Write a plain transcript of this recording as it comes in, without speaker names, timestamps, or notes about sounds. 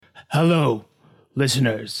Hello,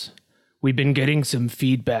 listeners. We've been getting some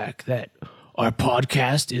feedback that our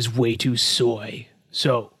podcast is way too soy.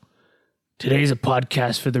 So, today's a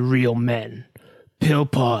podcast for the real men. Pill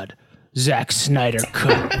Pod, Zack Snyder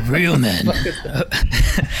cut. Real men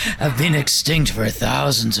have been extinct for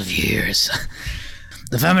thousands of years.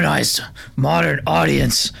 The feminized modern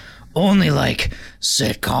audience only like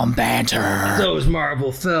sitcom banter. Those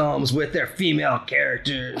Marvel films with their female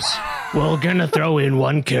characters. Well, gonna throw in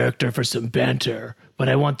one character for some banter, but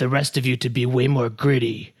I want the rest of you to be way more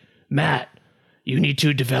gritty. Matt, you need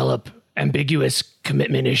to develop ambiguous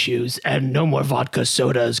commitment issues and no more vodka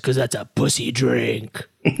sodas because that's a pussy drink.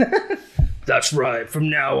 That's right. From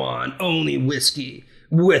now on, only whiskey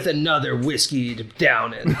with another whiskey to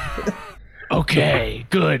down it. Okay,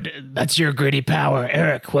 good. That's your gritty power.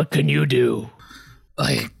 Eric, what can you do?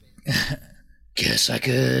 I guess I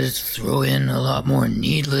could throw in a lot more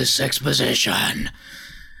needless exposition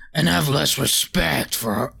and have less respect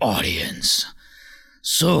for our audience.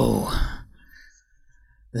 So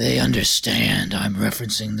they understand I'm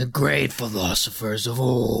referencing the great philosophers of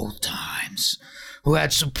old times who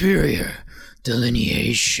had superior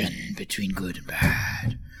delineation between good and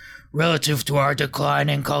bad, relative to our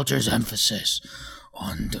declining culture's emphasis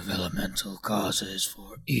on developmental causes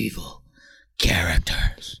for evil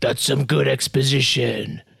characters. That's some good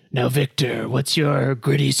exposition. Now, Victor, what's your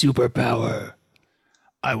gritty superpower?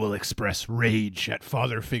 I will express rage at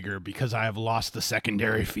father figure because I have lost the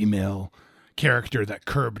secondary female character that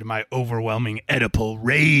curbed my overwhelming Oedipal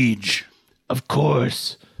rage. Of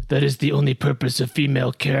course. That is the only purpose of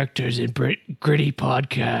female characters in gritty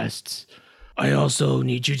podcasts. I also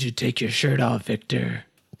need you to take your shirt off, Victor,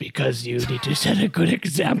 because you need to set a good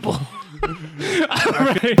example. All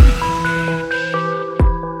right.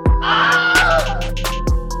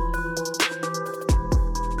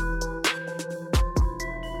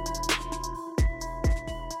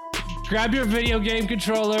 Grab your video game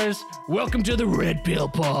controllers. Welcome to the Red Pill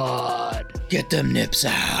Pod. Get them nips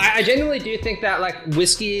out. I genuinely do think that like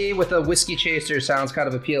whiskey with a whiskey chaser sounds kind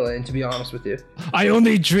of appealing, to be honest with you. I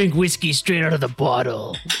only drink whiskey straight out of the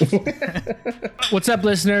bottle. What's up,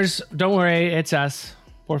 listeners? Don't worry, it's us.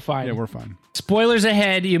 We're fine. Yeah, we're fine. Spoilers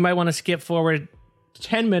ahead. You might want to skip forward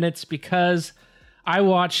 10 minutes because I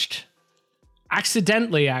watched...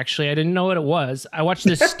 Accidentally, actually, I didn't know what it was. I watched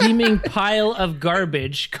this steaming pile of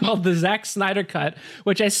garbage called the Zack Snyder Cut,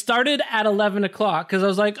 which I started at 11 o'clock because I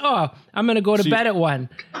was like, oh, I'm going to go to bed at 1.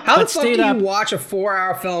 How the fuck do you watch a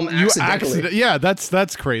 4-hour film accidentally? Yeah,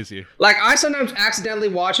 that's crazy. Like, I sometimes accidentally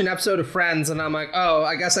watch an episode of Friends, and I'm like, oh,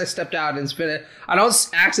 I guess I stepped out and spin it. I don't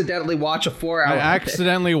accidentally watch a 4-hour I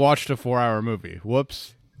accidentally watched a 4-hour movie.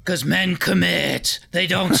 Whoops. Because men commit. They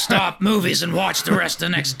don't stop movies and watch the rest the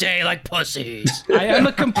next day like pussies. I am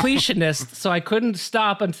a completionist, so I couldn't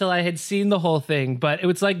stop until I had seen the whole thing. But it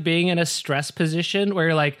was like being in a stress position where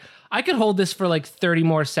you're like, I could hold this for like 30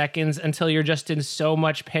 more seconds until you're just in so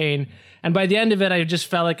much pain. And by the end of it, I just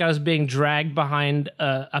felt like I was being dragged behind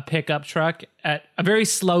a pickup truck at a very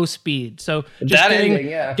slow speed. So just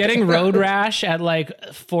getting road rash at like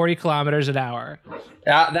 40 kilometers an hour.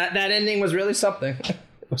 Yeah, that ending was really something.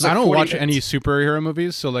 I don't watch any superhero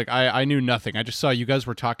movies, so like I knew nothing. I just saw you guys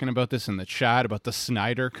were talking about this in the chat about the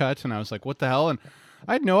Snyder Cut, and I was like, what the hell? And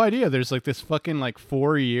I had no idea there's like this fucking like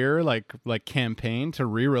 4-year like campaign to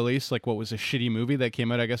re-release like what was a shitty movie that came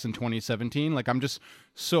out I guess in 2017. Like I'm just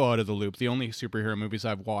so out of the loop. The only superhero movies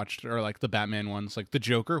I've watched are like the Batman ones, like the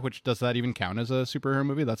Joker, which does that even count as a superhero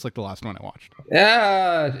movie? That's like the last one I watched.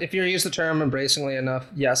 Yeah, if you use the term embracingly enough,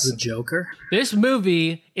 yes. The Joker? This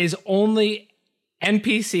movie is only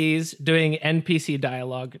NPCs doing NPC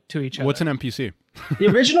dialogue to each other. What's an NPC? The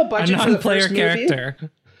original budget a for the first character.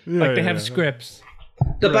 movie, They have scripts.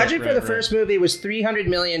 The budget for the first movie was $300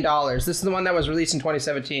 million. This is the one that was released in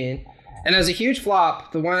 2017, and it was a huge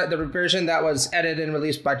flop. The version that was edited and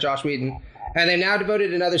released by Joss Whedon, and they now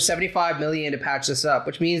devoted another $75 million to patch this up,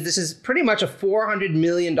 which means this is pretty much a $400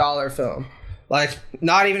 million film. Like,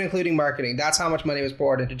 not even including marketing. That's how much money was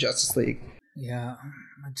poured into Justice League. Yeah.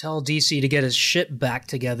 I tell DC to get his shit back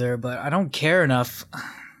together, but I don't care enough.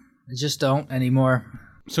 I just don't anymore.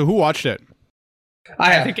 So who watched it?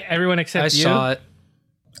 I think everyone except you. I saw it.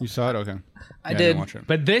 You saw it? Okay. I did. didn't watch it.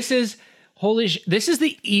 But this is this is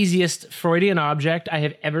the easiest Freudian object I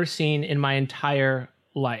have ever seen in my entire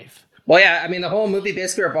life. Well, yeah, I mean, the whole movie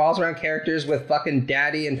basically revolves around characters with fucking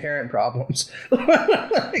daddy and parent problems.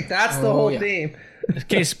 Like, that's the whole theme.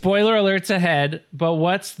 Okay, spoiler alerts ahead, but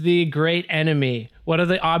what's the great enemy? What are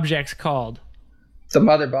the objects called? The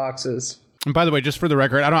mother boxes. And by the way, just for the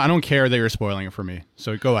record, I don't care that you're spoiling it for me.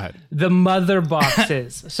 So go ahead. The mother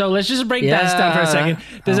boxes. So let's just break that down for a second.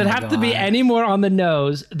 Does it have to be any more on the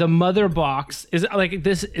nose? The mother box is like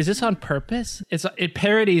this. Is this on purpose? It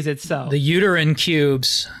parodies itself. The uterine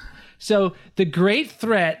cubes. So the great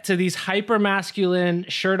threat to these hyper-masculine,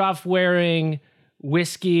 shirt-off wearing,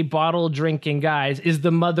 whiskey bottle drinking guys is the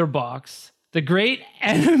mother box, the great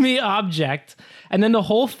enemy object. And then the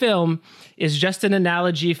whole film is just an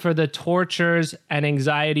analogy for the tortures and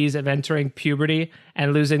anxieties of entering puberty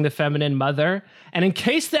and losing the feminine mother. And in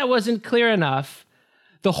case that wasn't clear enough,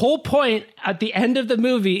 the whole point at the end of the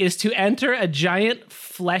movie is to enter a giant,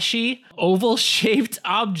 fleshy, oval-shaped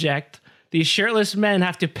object. These shirtless men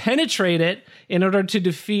have to penetrate it in order to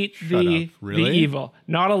defeat the evil.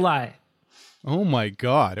 Not a lie. Oh my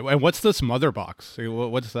God. And what's this mother box?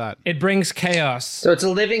 What's that? It brings chaos. So it's a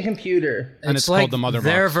living computer. And it's like called the mother box.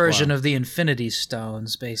 Their version of the Infinity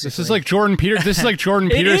Stones, basically. This is like Jordan Peterson. This is like Jordan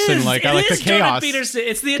Peterson. Like I like the chaos. Jordan Peterson.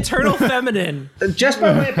 It's the eternal feminine. Just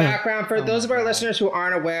by way of background, for those of our listeners who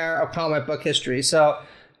aren't aware of comic book history, so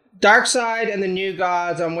Darkseid and the New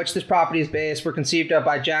Gods, on which this property is based, were conceived of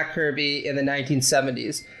by Jack Kirby in the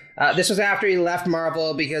 1970s. This was after he left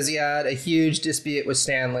Marvel because he had a huge dispute with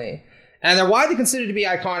Stan Lee. And they're widely considered to be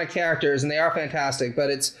iconic characters, and they are fantastic.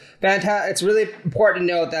 But it's really important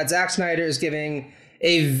to note that Zack Snyder is giving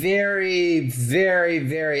a very, very,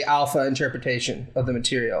 very alpha interpretation of the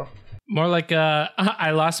material. More like a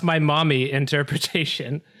I lost my mommy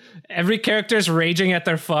interpretation. Every character's raging at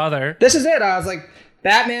their father. This is it. I was like,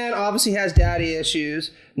 Batman obviously has daddy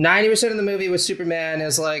issues. 90% of the movie with Superman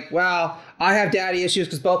is like, well, I have daddy issues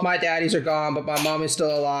because both my daddies are gone, but my mommy's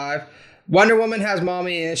still alive. Wonder Woman has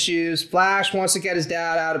mommy issues. Flash wants to get his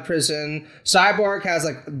dad out of prison. Cyborg has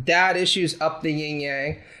like dad issues up the yin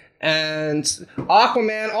yang. And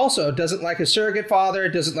Aquaman also doesn't like his surrogate father,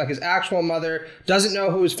 doesn't like his actual mother, doesn't know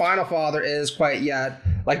who his final father is quite yet.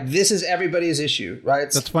 Like, this is everybody's issue, right?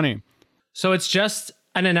 That's funny. So it's just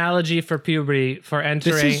an analogy for puberty, for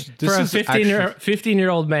entering, this for is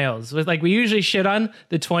 15-year-old males. With like, we usually shit on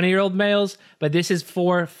the 20-year-old males, but this is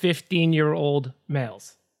for 15-year-old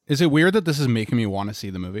males. Is it weird that this is making me want to see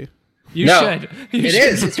the movie? You should. You it should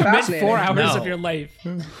is. It's commit fascinating. 4 hours of your life.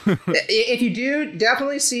 If you do,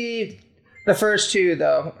 definitely see the first two,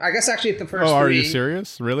 though. I guess actually the first three. Oh, are you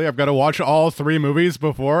serious? Really? I've got to watch all 3 movies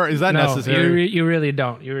before? Is that necessary? You really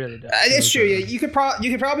don't. You really don't. It's true. Yeah, you could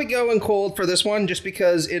probably go in cold for this one just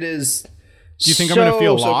because it is. Do you think I'm going to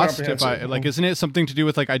feel lost if I like? Isn't it something to do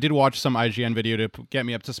with like I did watch some IGN video to get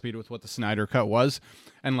me up to speed with what the Snyder Cut was,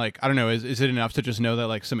 and like I don't know, is it enough to just know that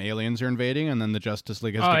like some aliens are invading and then the Justice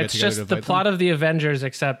League has to get together to fight them? It's just the plot of the Avengers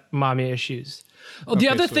except mommy issues. Oh, the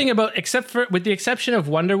other thing about with the exception of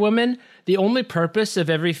Wonder Woman, the only purpose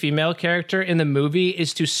of every female character in the movie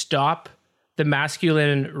is to stop the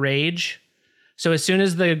masculine rage. So as soon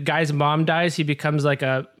as the guy's mom dies, he becomes like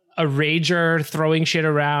a rager, throwing shit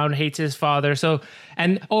around, hates his father. So,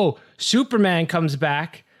 Superman comes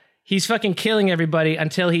back. He's fucking killing everybody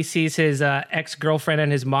until he sees his ex-girlfriend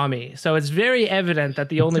and his mommy. So it's very evident that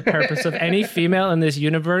the only purpose of any female in this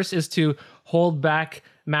universe is to hold back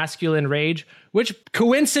masculine rage, which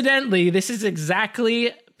coincidentally, this is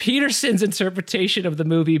exactly Peterson's interpretation of the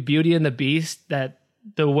movie Beauty and the Beast, that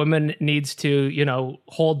the woman needs to,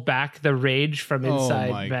 hold back the rage from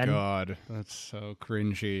inside men. Oh my God. That's so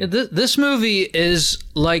cringy. This movie is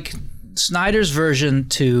like Snyder's version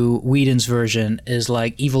to Whedon's version is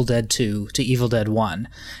like Evil Dead 2 to Evil Dead 1.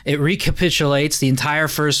 It recapitulates the entire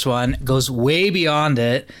first one, goes way beyond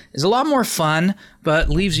it, is a lot more fun, but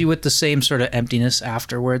leaves you with the same sort of emptiness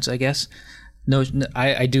afterwards, I guess. No,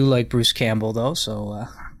 I do like Bruce Campbell, though, so...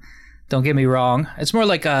 Don't get me wrong. It's more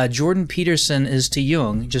like Jordan Peterson is to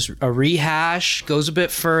Jung. Just a rehash, goes a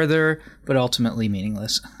bit further, but ultimately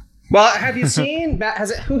meaningless. Well, have you seen...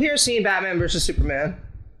 who here has seen Batman versus Superman?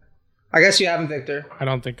 I guess you haven't, Victor. I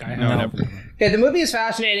don't think I have. No, never. Okay, the movie is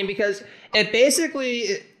fascinating because it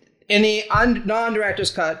basically, in the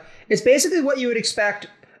non-director's cut, it's basically what you would expect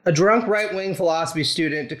a drunk right-wing philosophy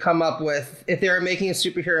student to come up with if they were making a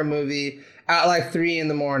superhero movie at like 3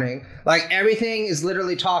 a.m. Like, everything is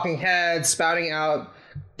literally talking heads, spouting out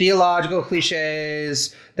theological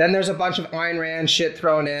cliches. Then there's a bunch of Ayn Rand shit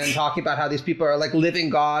thrown in, talking about how these people are like living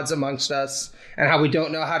gods amongst us and how we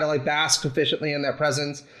don't know how to like bask sufficiently in their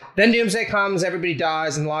presence. Then Doomsday comes, everybody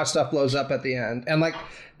dies, and a lot of stuff blows up at the end. And like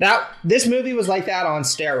that, this movie was like that on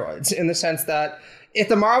steroids, in the sense that if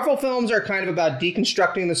the Marvel films are kind of about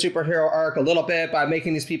deconstructing the superhero arc a little bit by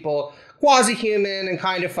making these people quasi-human and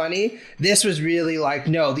kind of funny, this was really like,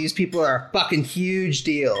 no, these people are a fucking huge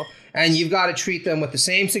deal. And you've got to treat them with the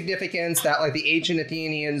same significance that like the ancient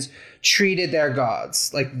Athenians treated their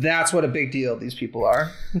gods. Like, that's what a big deal these people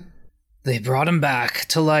are. They brought him back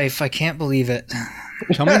to life. I can't believe it.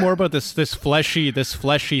 Tell me more about this fleshy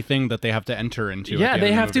thing that they have to enter into. Yeah,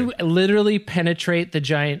 they have to literally penetrate the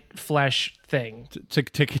giant flesh thing to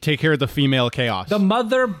take care of the female chaos. The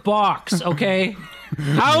mother box, okay?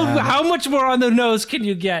 How much more on the nose can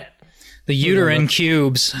you get? The uterine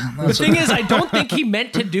cubes. The thing is, I don't think he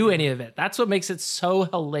meant to do any of it. That's what makes it so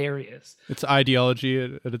hilarious. It's ideology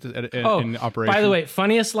in operation. By the way,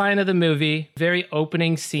 funniest line of the movie, very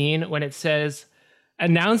opening scene when it says,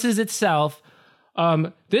 announces itself,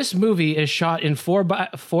 this movie is shot in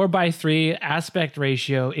 4:3 aspect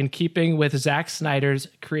ratio in keeping with Zack Snyder's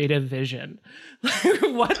creative vision.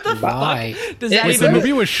 What the Why? fuck? Does that the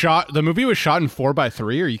movie was shot in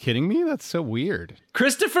 4:3? Are you kidding me? That's so weird.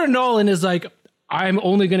 Christopher Nolan is like, I'm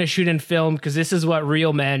only going to shoot in film because this is what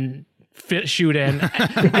real men shoot in.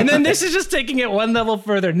 And then this is just taking it one level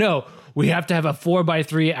further. No, we have to have a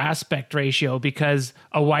 4:3 aspect ratio because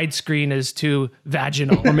a widescreen is too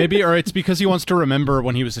vaginal. Or it's because he wants to remember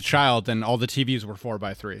when he was a child and all the TVs were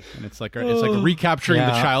 4:3, and it's like recapturing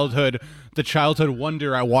the childhood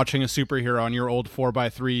wonder at watching a superhero on your old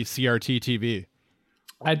 4:3 CRT TV.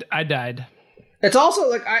 I died. It's also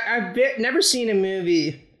like I've never seen a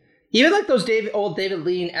movie, even like those old David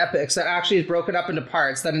Lean epics that actually is broken up into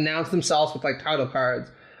parts that announce themselves with like title cards.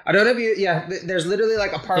 I don't know if you, there's literally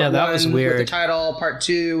like a part that was one weird. with the title, part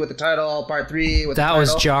 2 with the title, part 3 with the title. That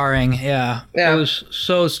was jarring, yeah. Yeah. It was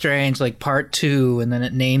so strange, like part 2, and then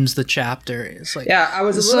it names the chapter. It's like,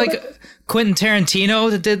 it's like Quentin Tarantino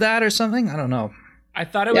that did that or something? I don't know. I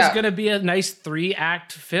thought it was going to be a nice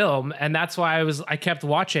 3-act film, and that's why I kept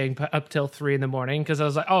watching up till 3 in the morning, because I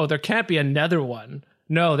was like, oh, there can't be another one.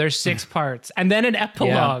 No, there's 6 parts, and then an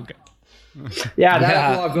epilogue. That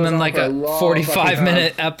epilogue goes and then like a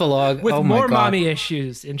 45-minute epilogue with more mommy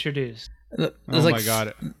issues introduced. My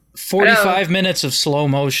God. 45 minutes of slow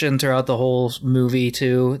motion throughout the whole movie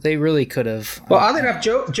too. They really could have. Well, oddly enough,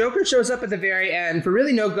 Joker shows up at the very end for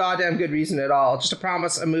really no goddamn good reason at all, just to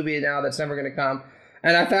promise a movie now that's never going to come.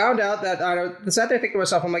 And I found out that I sat there thinking to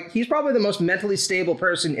myself, I'm like, he's probably the most mentally stable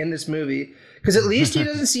person in this movie, because at least he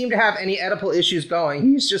doesn't seem to have any Oedipal issues going.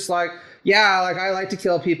 He's just like, yeah, like, I like to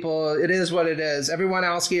kill people. It is what it is. Everyone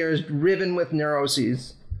else here is riven with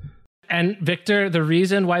neuroses. And Victor, the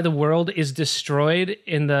reason why the world is destroyed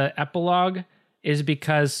in the epilogue is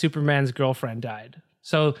because Superman's girlfriend died.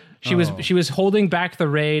 So she was holding back the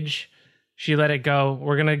rage. She let it go.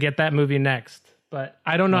 We're going to get that movie next. But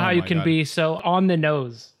I don't know how you can be so on the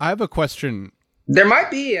nose. I have a question. There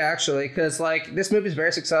might be, actually, because like this movie is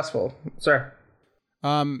very successful. Sir.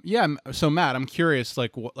 So Matt, I'm curious,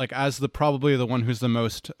 like as probably the one who's the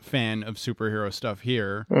most fan of superhero stuff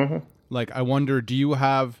here, like I wonder, do you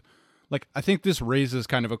have, like, I think this raises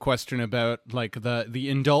kind of a question about like the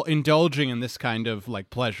indulging in this kind of like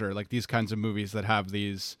pleasure, like these kinds of movies that have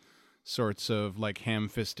these sorts of like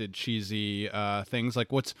ham-fisted cheesy things.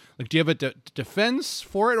 Like, what's like, do you have a defense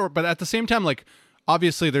for it, but at the same time, like,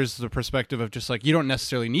 obviously there's the perspective of just like, you don't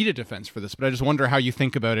necessarily need a defense for this, but I just wonder how you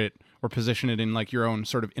think about it or position it in like your own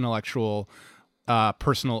sort of intellectual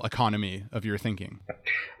personal economy of your thinking.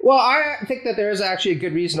 Well, I think that there is actually a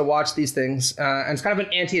good reason to watch these things, and it's kind of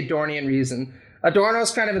an anti-Adornian reason.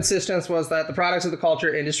 Adorno's kind of insistence was that the products of the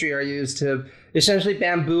culture industry are used to essentially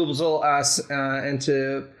bamboozle us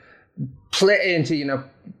into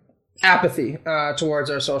apathy towards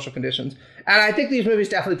our social conditions. And I think these movies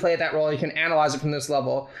definitely play that role. You can analyze it from this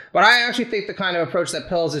level. But I actually think the kind of approach that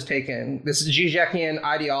Pills is taking, this Žižekian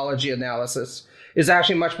ideology analysis, is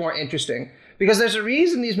actually much more interesting. Because there's a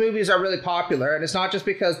reason these movies are really popular, and it's not just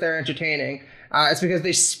because they're entertaining. It's because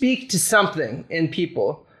they speak to something in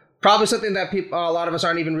people. Probably something that a lot of us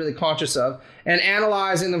aren't even really conscious of. And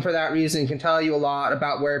analyzing them for that reason can tell you a lot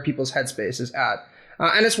about where people's headspace is at.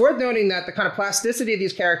 And it's worth noting that the kind of plasticity of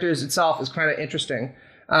these characters itself is kind of interesting.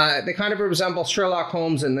 They kind of resemble Sherlock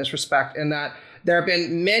Holmes in this respect, in that there have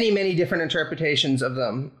been many, many different interpretations of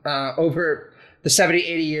them over the 70,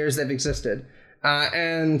 80 years they've existed.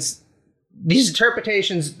 And these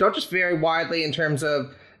interpretations don't just vary widely in terms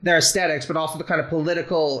of their aesthetics, but also the kind of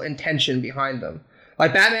political intention behind them.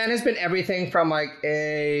 Like, Batman has been everything from like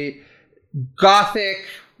a gothic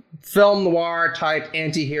film noir type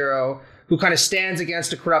anti-hero who kind of stands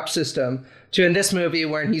against a corrupt system, to in this movie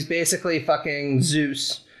where he's basically fucking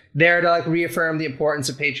Zeus, there to like reaffirm the importance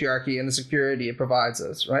of patriarchy and the security it provides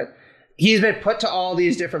us, right? He's been put to all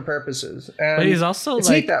these different purposes. And but he's also it's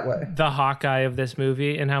like neat that way. The Hawkeye of this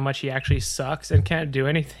movie, and how much he actually sucks and can't do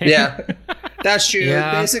anything. Yeah. That's true.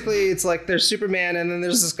 Yeah. Basically, it's like there's Superman, and then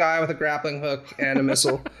there's this guy with a grappling hook and a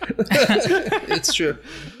missile. It's true.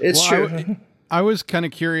 It's true. I was kind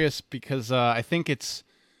of curious because I think it's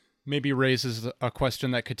maybe raises a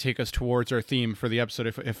question that could take us towards our theme for the episode.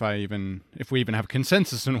 If we even have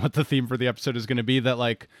consensus on what the theme for the episode is going to be, that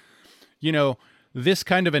like, you know, this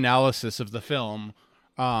kind of analysis of the film,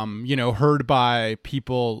 you know, heard by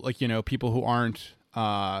people like, you know, people who aren't,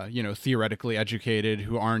 you know, theoretically educated,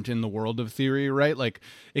 who aren't in the world of theory, right? Like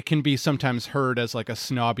it can be sometimes heard as like a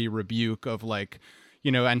snobby rebuke of like,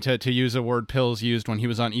 you know, and to use a word Pills used when he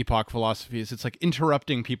was on Epoch Philosophies, it's like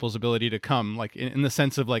interrupting people's ability to come, like in the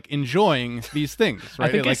sense of like enjoying these things, right?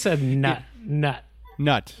 I think like, I said nut.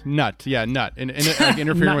 Yeah, nut, and like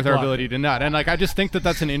interfering with our ability to nut. And like, I just think that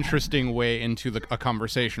that's an interesting way into a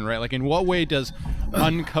conversation, right? Like, in what way does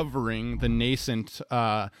uncovering the nascent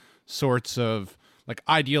sorts of like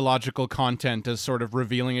ideological content as sort of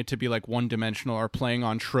revealing it to be like one-dimensional, or playing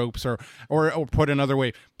on tropes, or put another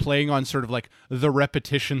way, playing on sort of like the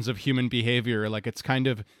repetitions of human behavior, like it's kind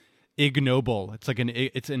of ignoble. It's like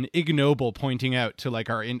it's an ignoble pointing out to like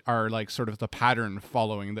our like sort of the pattern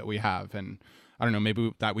following that we have. And I don't know,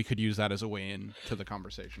 maybe that we could use that as a way into the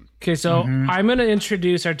conversation. Okay, so I'm going to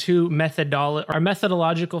introduce our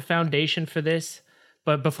methodological foundation for this.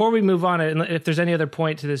 But before we move on, and if there's any other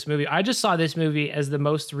point to this movie, I just saw this movie as the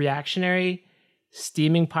most reactionary,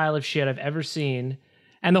 steaming pile of shit I've ever seen.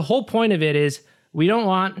 And the whole point of it is we don't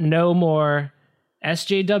want no more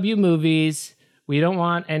SJW movies. We don't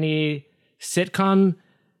want any sitcom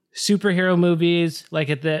superhero movies like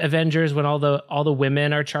at the Avengers when all the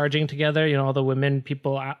women are charging together. You know, all the women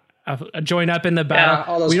people join up in the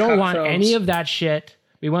battle. Yeah, we don't want films. any of that shit.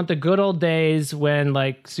 We want the good old days when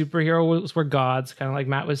like superheroes were gods, kind of like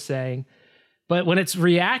Matt was saying. But when it's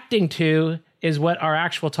reacting to is what our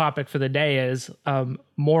actual topic for the day is,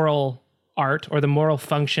 moral art, or the moral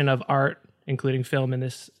function of art, including film in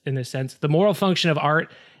this sense, the moral function of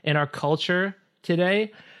art in our culture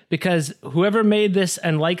today. Because whoever made this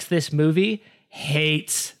and likes this movie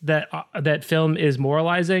hates that film is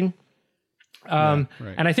moralizing. Right.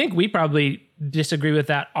 And I think we probably disagree with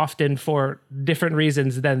that often for different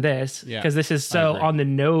reasons than this, because this is so on the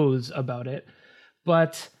nose about it.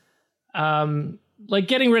 But like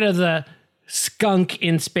getting rid of the skunk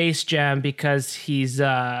in Space Jam because he's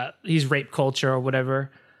rape culture or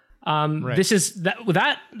whatever. This is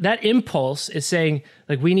that impulse is saying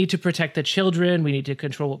like we need to protect the children, we need to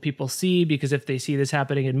control what people see, because if they see this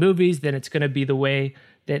happening in movies, then it's going to be the way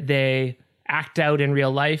that they act out in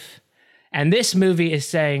real life. And this movie is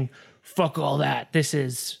saying, fuck all that. This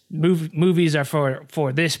is movies are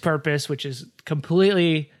for this purpose, which is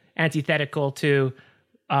completely antithetical to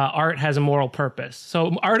art has a moral purpose.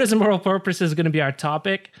 So art has a moral purpose is going to be our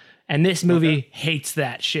topic, and this movie hates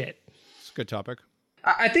that shit. It's a good topic.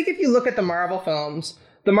 I think if you look at the Marvel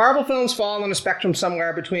films fall on a spectrum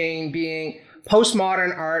somewhere between being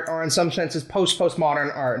postmodern art, or in some senses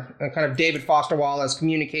postmodern art. Kind of David Foster Wallace,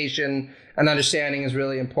 communication and understanding is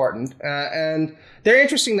really important. And they're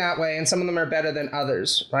interesting that way, and some of them are better than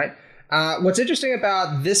others, right? What's interesting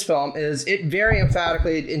about this film is it very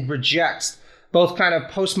emphatically rejects both kind of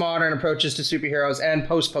postmodern approaches to superheroes and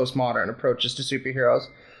postmodern approaches to superheroes.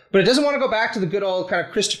 But it doesn't want to go back to the good old kind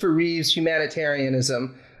of Christopher Reeves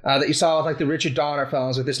humanitarianism that you saw with like the Richard Donner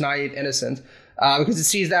films with this naive innocence, because it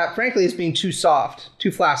sees that, frankly, as being too soft,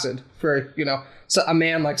 too flaccid for, you know, a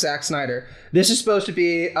man like Zack Snyder. This is supposed to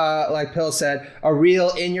be, like Pill said, a real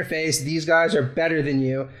in-your-face, these guys are better than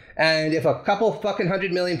you, and if a couple fucking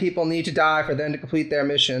 100 million people need to die for them to complete their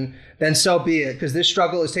mission, then so be it, because this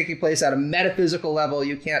struggle is taking place at a metaphysical level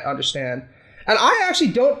you can't understand. And I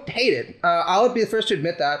actually don't hate it. I'll be the first to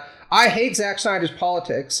admit that. I hate Zack Snyder's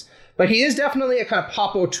politics, but he is definitely a kind of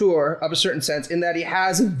pop auteur of a certain sense, in that he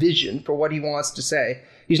has a vision for what he wants to say.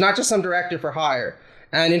 He's not just some director for hire.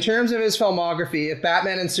 And in terms of his filmography, if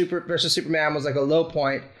Batman and versus Superman was like a low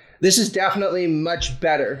point, this is definitely much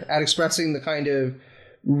better at expressing the kind of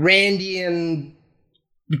Randian,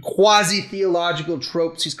 quasi-theological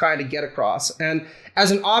tropes he's trying to get across. And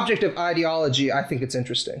as an object of ideology, I think it's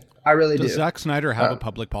interesting. I really do. Does Zack Snyder have a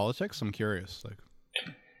public politics? I'm curious. Like,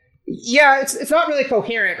 yeah, it's not really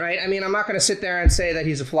coherent, right? I mean, I'm not going to sit there and say that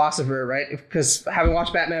he's a philosopher, right? Because having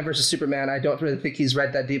watched Batman versus Superman, I don't really think he's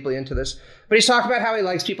read that deeply into this. But he's talked about how he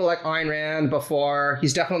likes people like Ayn Rand before.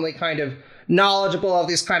 He's definitely kind of knowledgeable of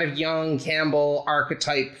this kind of young Campbell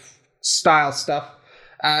archetype style stuff.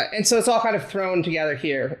 And so it's all kind of thrown together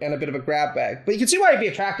here in a bit of a grab bag. But you can see why he'd be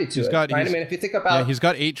attracted to it, right? I mean, if you think about... Yeah, he's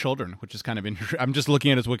got 8 children, which is kind of interesting. I'm just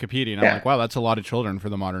looking at his Wikipedia, and I'm like, wow, that's a lot of children for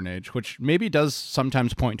the modern age, which maybe does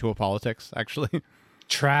sometimes point to a politics, actually.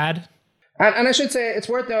 Trad. And I should say, it's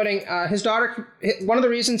worth noting, his daughter, one of the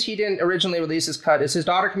reasons he didn't originally release his cut is his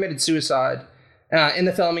daughter committed suicide in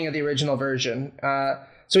the filming of the original version.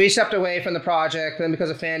 So he stepped away from the project, and then because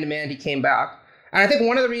of fan demand, he came back. And I think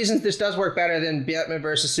one of the reasons this does work better than Batman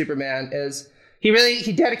versus Superman is he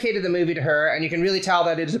dedicated the movie to her, and you can really tell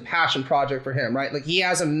that it is a passion project for him, right? Like, he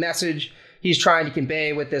has a message he's trying to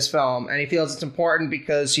convey with this film, and he feels it's important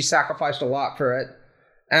because she sacrificed a lot for it.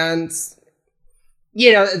 And,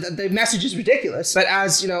 you know, the message is ridiculous, but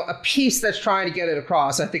as, you know, a piece that's trying to get it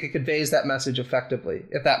across, I think it conveys that message effectively,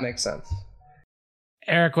 if that makes sense.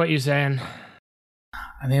 Eric, what you saying?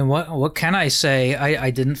 I mean, what can I say? I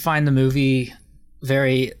didn't find the movie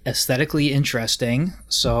very aesthetically interesting,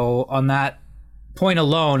 so on that point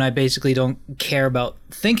alone, I basically don't care about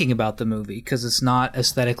thinking about the movie because it's not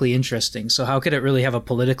aesthetically interesting. So how could it really have a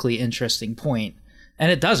politically interesting point?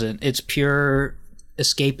 And it doesn't. It's pure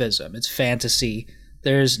escapism. It's fantasy.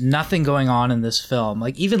 There's nothing going on in this film,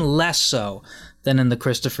 like even less so than in the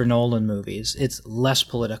Christopher Nolan movies. It's less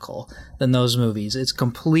political than those movies. It's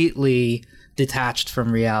completely detached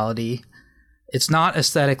from reality. It's not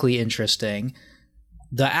aesthetically interesting.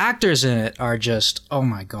 The actors in it are just, oh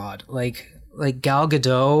my God, like Gal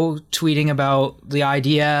Gadot tweeting about the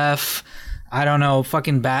IDF. I don't know,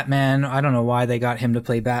 fucking Batman. I don't know why they got him to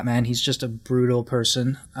play Batman. He's just a brutal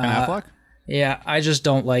person. Affleck? Yeah, I just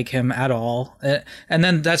don't like him at all. And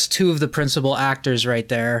then that's two of the principal actors right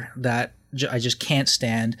there that I just can't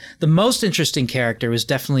stand. The most interesting character was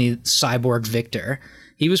definitely Cyborg Victor.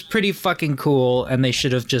 He was pretty fucking cool, and they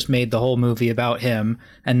should have just made the whole movie about him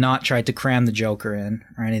and not tried to cram the Joker in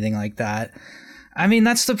or anything like that. I mean,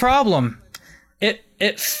 that's the problem.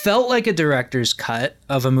 It felt like a director's cut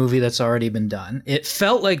of a movie that's already been done. It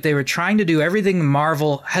felt like they were trying to do everything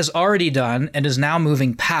Marvel has already done and is now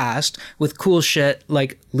moving past with cool shit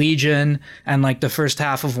like Legion and like the first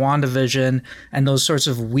half of WandaVision and those sorts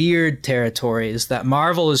of weird territories that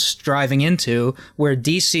Marvel is striving into, where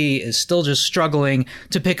DC is still just struggling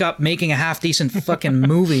to pick up making a half-decent fucking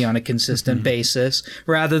movie on a consistent basis,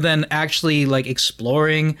 rather than actually like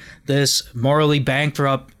exploring this morally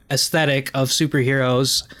bankrupt aesthetic of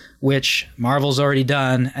superheroes, which Marvel's already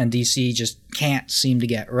done and DC just can't seem to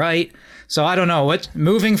get right. So I don't know what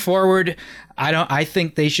moving forward. I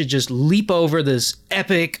think they should just leap over this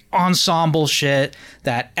epic ensemble shit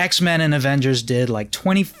that X-Men and Avengers did like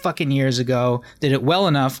 20 fucking years ago. Did it well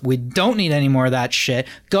enough. We don't need any more of that shit.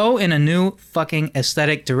 Go in a new fucking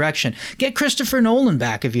aesthetic direction. Get Christopher Nolan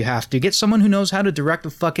back if you have to. Get someone who knows how to direct a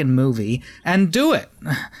fucking movie and do it.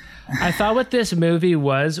 I thought what this movie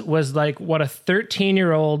was like what a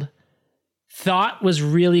 13-year-old thought was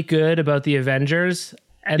really good about the Avengers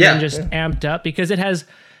and then just amped up, because it has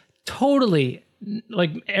totally,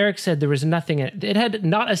 like Eric said, there was nothing in it. It had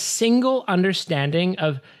not a single understanding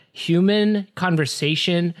of human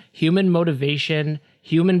conversation, human motivation,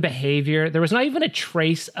 human behavior. There was not even a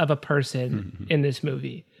trace of a person in this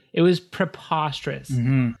movie. It was preposterous.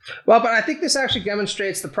 Well, but I think this actually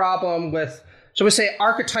demonstrates the problem with, shall we say,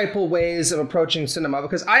 archetypal ways of approaching cinema,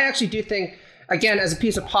 because I actually do think, again, as a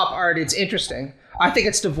piece of pop art, it's interesting. I think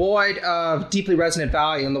it's devoid of deeply resonant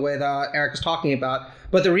value in the way that Eric is talking about.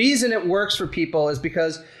 But the reason it works for people is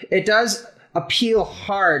because it does appeal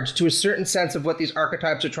hard to a certain sense of what these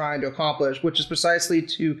archetypes are trying to accomplish, which is precisely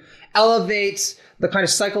to elevate the kind of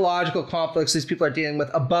psychological conflicts these people are dealing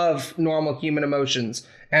with above normal human emotions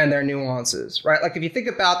and their nuances, right? Like, if you think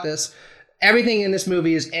about this, everything in this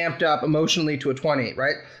movie is amped up emotionally to a 20,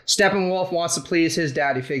 right? Steppenwolf wants to please his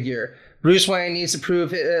daddy figure. Bruce Wayne needs to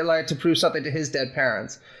prove something to his dead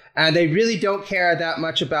parents. And they really don't care that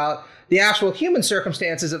much about the actual human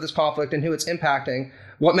circumstances of this conflict and who it's impacting.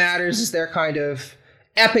 What matters is their kind of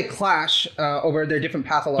epic clash over their different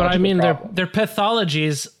pathological But I mean, problems. their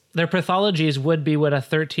pathologies would be what a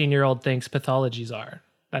 13-year-old thinks pathologies are.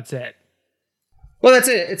 That's it. Well, that's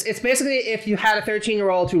it. It's basically if you had a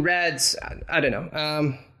 13-year-old who read, I don't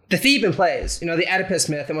know, the Theban plays, the Oedipus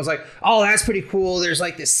myth, and was like, oh, that's pretty cool. There's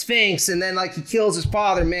like this Sphinx, and then like he kills his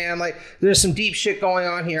father, man. Like, there's some deep shit going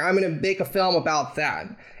on here. I'm going to make a film about that.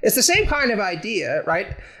 It's the same kind of idea,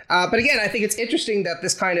 right? But again, I think it's interesting that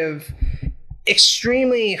this kind of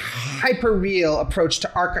extremely hyper-real approach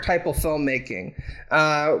to archetypal filmmaking,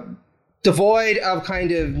 devoid of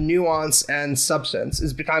kind of nuance and substance,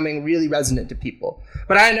 is becoming really resonant to people.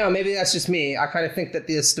 But I don't know, maybe that's just me. I kind of think that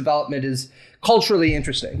this development is culturally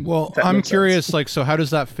interesting. Well, I'm curious, like, so how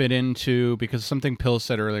does that fit into, because something Pill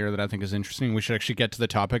said earlier that I think is interesting, we should actually get to the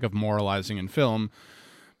topic of moralizing in film,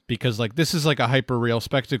 because like this is like a hyper real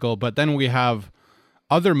spectacle, but then we have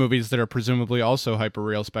other movies that are presumably also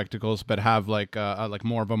hyper-real spectacles, but have like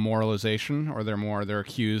more of a moralization, or they're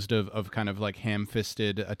accused of kind of like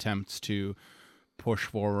ham-fisted attempts to push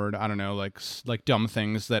forward, I don't know, like dumb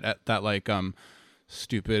things that like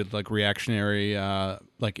stupid like reactionary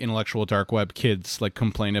like intellectual dark web kids like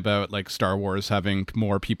complain about, like Star Wars having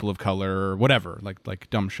more people of color or whatever, like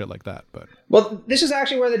dumb shit like that. But well, this is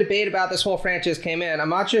actually where the debate about this whole franchise came in. I'm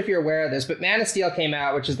not sure if you're aware of this, but Man of Steel came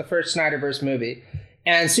out, which is the first Snyderverse movie.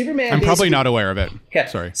 And Superman... I'm probably not aware of it. Okay.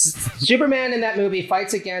 Sorry. Superman in that movie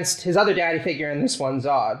fights against his other daddy figure in this one,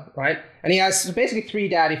 Zod, right? And he has basically 3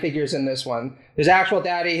 daddy figures in this one. There's actual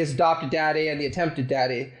daddy, his adopted daddy, and the attempted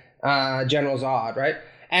daddy, General Zod, right?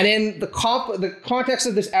 And in the context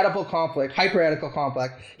of this Oedipal conflict, hyper-Oedipal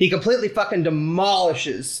conflict, he completely fucking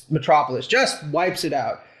demolishes Metropolis, just wipes it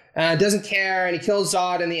out. Doesn't care, and he kills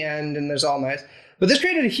Zod in the end, and there's all nice. But this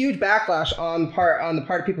created a huge backlash on the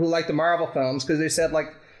part of people who like the Marvel films, because they said,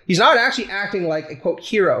 like, he's not actually acting like a, quote,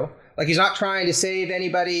 hero. Like, he's not trying to save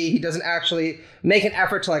anybody. He doesn't actually make an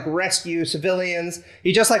effort to, like, rescue civilians.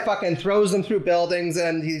 He just, like, fucking throws them through buildings,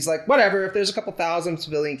 and he's like, whatever, if there's a couple thousand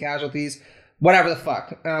civilian casualties, whatever the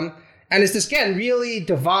fuck. And it's this, again, really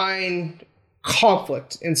divine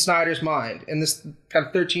conflict in Snyder's mind, in this kind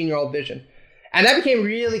of 13-year-old vision. And that became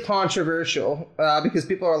really controversial because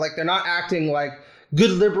people are like, they're not acting like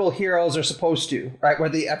good liberal heroes are supposed to, right? Where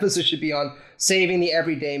the emphasis should be on saving the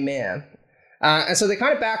everyday man. And so they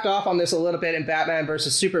kind of backed off on this a little bit in Batman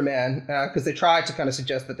versus Superman because they tried to kind of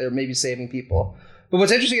suggest that they're maybe saving people. But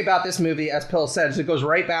what's interesting about this movie, as Pill said, is it goes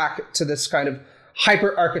right back to this kind of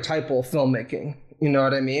hyper-archetypal filmmaking. You know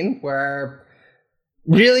what I mean? Where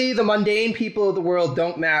really the mundane people of the world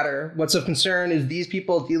don't matter. What's of concern is these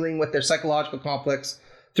people dealing with their psychological conflicts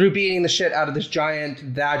through beating the shit out of this giant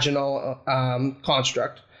vaginal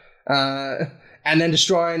construct and then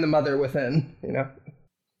destroying the mother within, you know?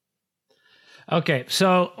 Okay,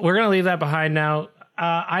 so we're going to leave that behind now.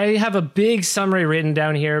 I have a big summary written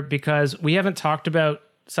down here because we haven't talked about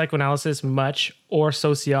psychoanalysis much or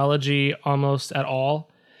sociology almost at all.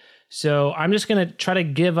 So I'm just going to try to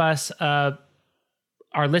give us,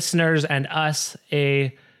 our listeners and us,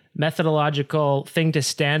 a methodological thing to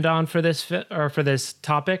stand on for this or for this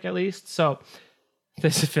topic at least. So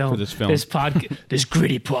this film, this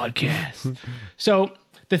gritty podcast. So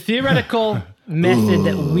the theoretical method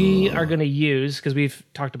that we are going to use, because we've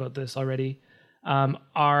talked about this already,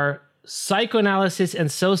 are psychoanalysis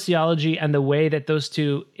and sociology and the way that those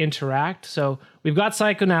two interact. So we've got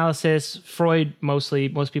psychoanalysis, Freud mostly.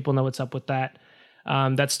 Most people know what's up with that.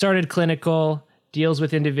 That started clinical, deals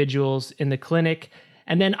with individuals in the clinic.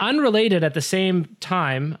 And then unrelated at the same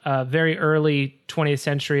time, very early 20th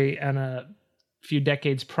century and a few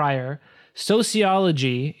decades prior,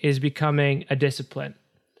 sociology is becoming a discipline.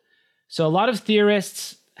 So a lot of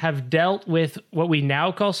theorists have dealt with what we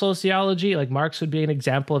now call sociology. Like Marx would be an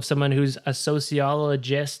example of someone who's a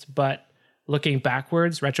sociologist, but looking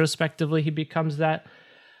backwards, retrospectively, he becomes that.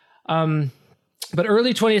 But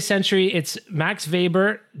early 20th century, it's Max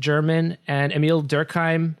Weber, German, and Emile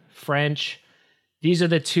Durkheim, French. These are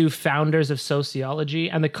the two founders of sociology.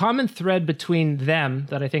 And the common thread between them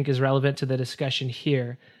that I think is relevant to the discussion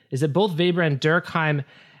here is that both Weber and Durkheim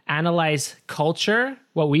analyze culture,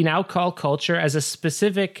 what we now call culture, as a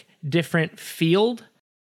specific different field.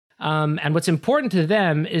 And what's important to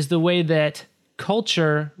them is the way that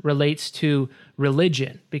culture relates to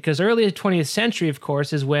religion. Because early 20th century, of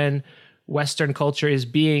course, is when Western culture is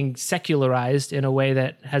being secularized in a way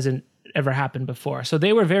that hasn't ever happened before. So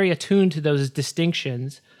they were very attuned to those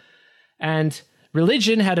distinctions. And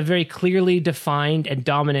religion had a very clearly defined and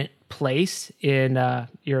dominant place in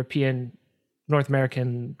European, North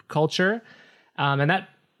American culture. And that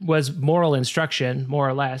was moral instruction, more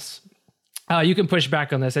or less. You can push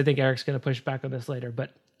back on this. I think Eric's going to push back on this later,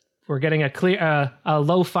 but we're getting a clear, a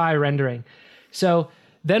lo-fi rendering. So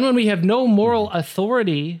then when we have no moral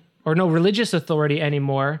authority or no religious authority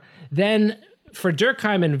anymore, then for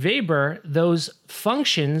Durkheim and Weber, those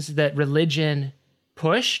functions that religion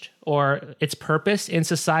pushed or its purpose in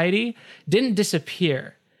society didn't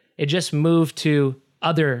disappear. It just moved to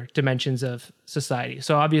other dimensions of society.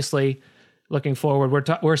 So obviously, looking forward,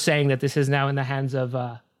 we're saying that this is now in the hands of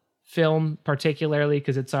film, particularly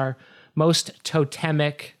because it's our most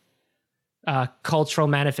totemic cultural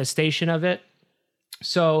manifestation of it.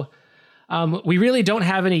 So we really don't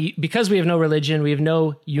have any, because we have no religion, we have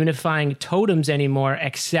no unifying totems anymore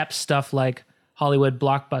except stuff like Hollywood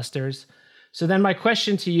blockbusters. So then my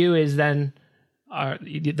question to you is then,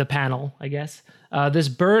 the panel, I guess, this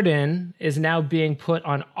burden is now being put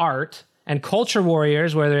on art and culture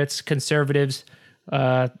warriors, whether it's conservatives,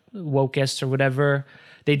 wokeists or whatever,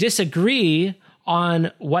 they disagree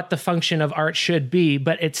on what the function of art should be,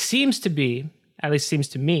 but it seems to be, at least seems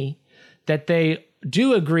to me, that they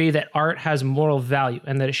do agree that art has moral value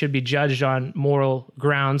and that it should be judged on moral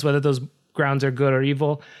grounds, whether those grounds are good or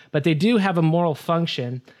evil, but they do have a moral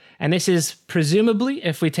function. And this is presumably,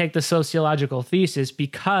 if we take the sociological thesis,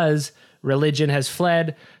 because religion has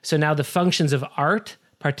fled. So now the functions of art,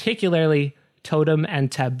 particularly totem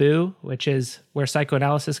and taboo, which is where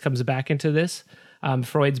psychoanalysis comes back into this,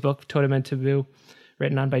 Freud's book, Totem and Taboo,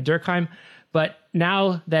 written on by Durkheim. But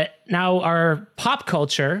now our pop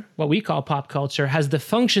culture, what we call pop culture, has the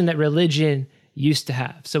function that religion used to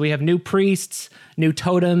have. So we have new priests, new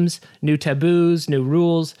totems, new taboos, new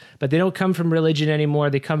rules, but they don't come from religion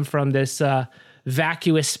anymore. They come from this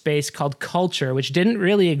vacuous space called culture, which didn't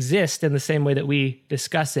really exist in the same way that we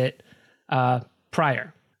discuss it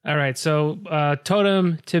prior. All right, so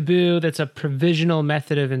totem, taboo, that's a provisional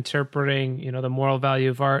method of interpreting, the moral value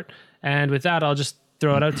of art. And with that, I'll just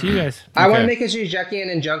throw it out to you guys. I want to make a Zizek'ian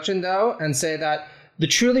injunction, though, and say that the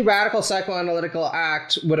truly radical psychoanalytical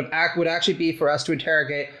act would actually be for us to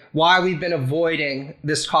interrogate why we've been avoiding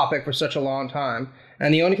this topic for such a long time.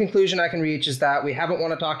 And the only conclusion I can reach is that we haven't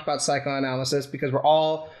want to talk about psychoanalysis because we're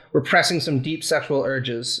all repressing some deep sexual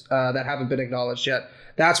urges that haven't been acknowledged yet.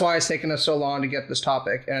 That's why it's taken us so long to get this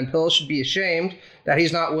topic. And Pill should be ashamed that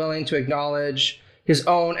he's not willing to acknowledge his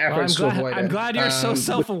own efforts to avoid it. I'm glad you're so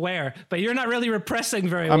self-aware, but you're not really repressing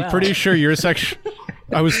very well. I'm pretty sure your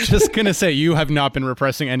I was just going to say, you have not been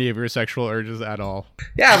repressing any of your sexual urges at all.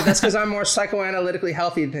 Yeah, but that's because I'm more psychoanalytically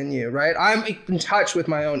healthy than you, right? I'm in touch with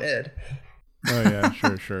my own id. Oh,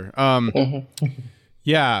 yeah, sure.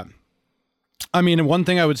 Yeah. I mean, one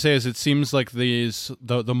thing I would say is it seems like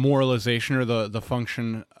the moralization or the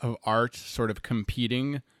function of art sort of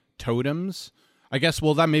competing totems. I guess,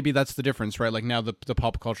 well, that's the difference, right? Like now the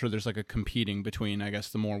pop culture, there's like a competing between, I guess,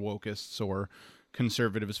 the more wokeists or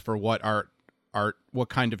conservatives for what what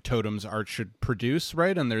kind of totems art should produce,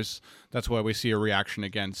 right? And that's why we see a reaction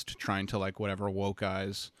against trying to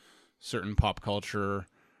woke-ize certain pop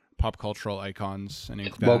cultural icons. And I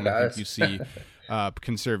think you see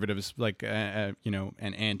conservatives and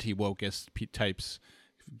anti-wokeist types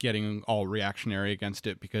getting all reactionary against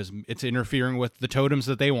it because it's interfering with the totems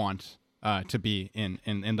that they want to be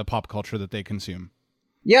in the pop culture that they consume.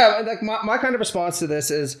 Yeah, like my kind of response to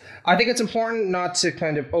this is I think it's important not to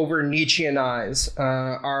kind of over Nietzscheanize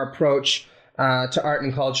our approach to art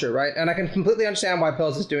and culture, right? And I can completely understand why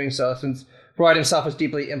Pills is doing so, since Freud himself was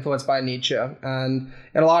deeply influenced by Nietzsche. And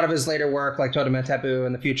in a lot of his later work, like Totem and Taboo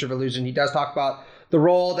and The Future of Illusion, he does talk about the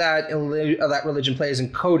role that religion plays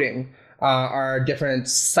in coding our different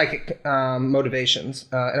psychic motivations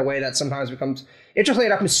in a way that sometimes becomes, interestingly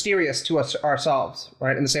enough, mysterious to us ourselves,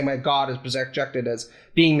 right? In the same way God is projected as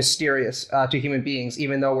being mysterious to human beings,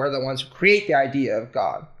 even though we're the ones who create the idea of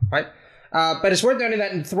God, right? But it's worth noting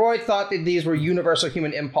that Freud thought that these were universal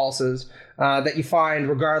human impulses that you find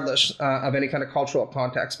regardless of any kind of cultural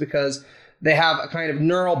context, because they have a kind of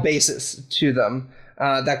neural basis to them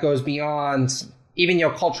that goes beyond even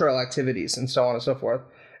cultural activities and so on and so forth.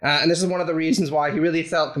 And this is one of the reasons why he really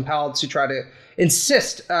felt compelled to try to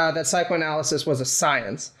insist that psychoanalysis was a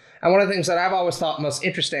science. And one of the things that I've always thought most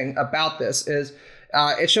interesting about this is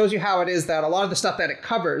it shows you how it is that a lot of the stuff that it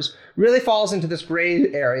covers really falls into this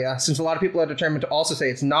gray area, since a lot of people are determined to also say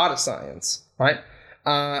it's not a science, right?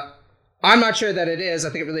 I'm not sure that it is. I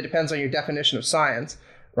think it really depends on your definition of science,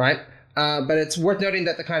 right? But it's worth noting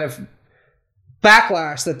that the kind of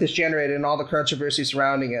backlash that this generated and all the controversy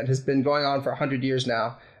surrounding it has been going on for 100 years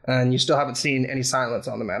now, and you still haven't seen any silence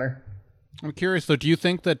on the matter. I'm curious, though, do you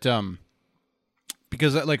think that,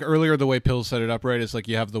 because like earlier the way Pills set it up, right, is like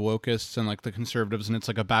you have the wokeists and like the conservatives, and it's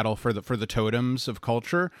like a battle for the totems of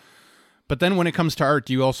culture. But then when it comes to art,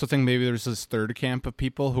 do you also think maybe there's this third camp of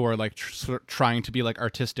people who are like trying to be like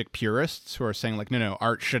artistic purists, who are saying like, no,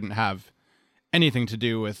 art shouldn't have anything to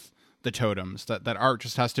do with the totems, that art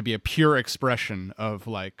just has to be a pure expression of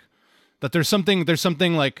like, that there's something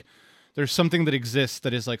that exists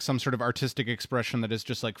that is like some sort of artistic expression that is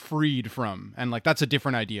just like freed from, and like that's a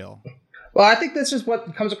different ideal. Well, I think this is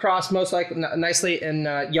what comes across most like nicely in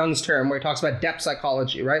Jung's term, where he talks about depth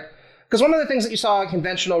psychology, right? Because one of the things that you saw in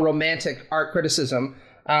conventional romantic art criticism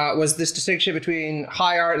was this distinction between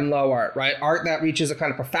high art and low art, right? Art that reaches a kind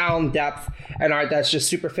of profound depth and art that's just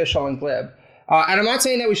superficial and glib. And I'm not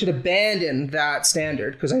saying that we should abandon that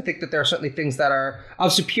standard, because I think that there are certainly things that are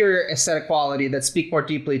of superior aesthetic quality that speak more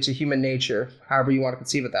deeply to human nature, however you want to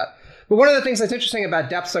conceive of that. But one of the things that's interesting about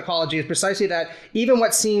depth psychology is precisely that even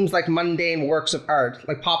what seems like mundane works of art,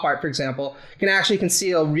 like pop art, for example, can actually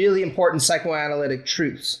conceal really important psychoanalytic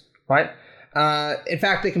truths, right? In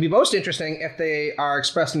fact, they can be most interesting if they are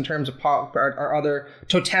expressed in terms of pop art or other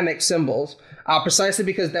totemic symbols, precisely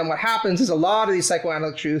because then what happens is a lot of these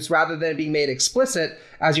psychoanalytic truths, rather than being made explicit,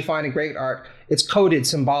 as you find in great art, it's coded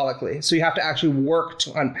symbolically. So you have to actually work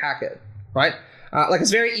to unpack it, right? Like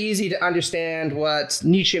it's very easy to understand what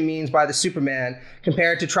Nietzsche means by the Superman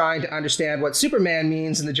compared to trying to understand what Superman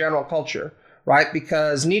means in the general culture, right?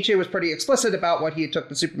 Because Nietzsche was pretty explicit about what he took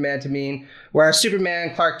the Superman to mean, whereas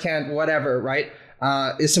Superman, Clark Kent, whatever, right,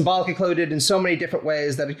 is symbolically coded in so many different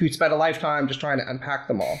ways that you could spend a lifetime just trying to unpack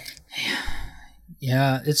them all.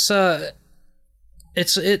 Yeah, it's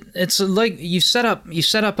like you set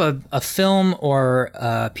up a film or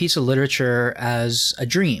a piece of literature as a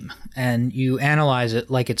dream, and you analyze it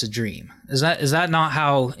like it's a dream. Is that not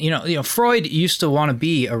how you know Freud used to want to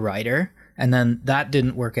be a writer, and then that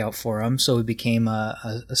didn't work out for him, so he became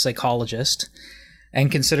a psychologist and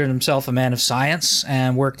considered himself a man of science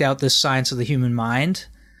and worked out this science of the human mind.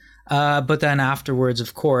 But then afterwards,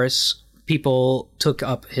 of course, people took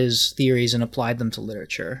up his theories and applied them to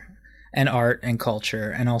literature and art and culture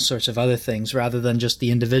and all sorts of other things, rather than just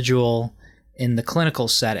the individual in the clinical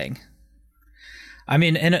setting. I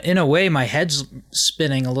mean, in a way, my head's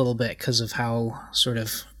spinning a little bit because of how sort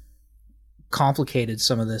of complicated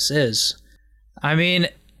some of this is. I mean,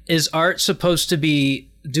 is art supposed to be,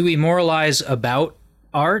 do we moralize about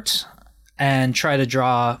art and try to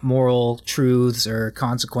draw moral truths or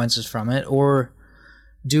consequences from it, or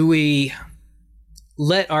do we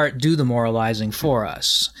let art do the moralizing for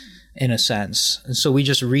us, in a sense? And so we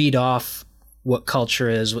just read off what culture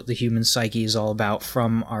is, what the human psyche is all about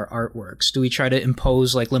from our artworks. Do we try to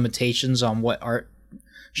impose like limitations on what art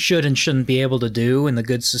should and shouldn't be able to do in the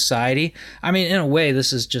good society? I mean, in a way,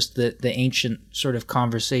 this is just the ancient sort of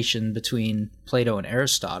conversation between Plato and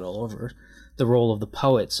Aristotle over the role of the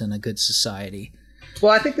poets in a good society.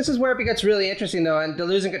 Well, I think this is where it gets really interesting, though, and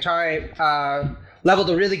Deleuze and Guattari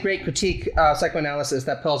leveled a really great critique psychoanalysis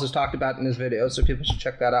that Pills has talked about in his video, so people should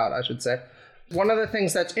check that out, I should say. One of the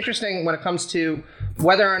things that's interesting when it comes to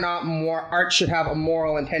whether or not more art should have a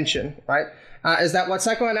moral intention, right, is that what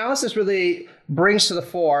psychoanalysis really brings to the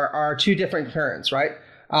fore are two different currents, right?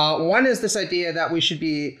 One is this idea that we should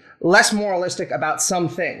be less moralistic about some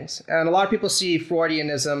things. And a lot of people see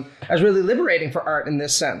Freudianism as really liberating for art in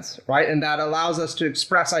this sense, right? And that allows us to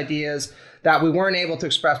express ideas that we weren't able to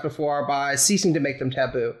express before by ceasing to make them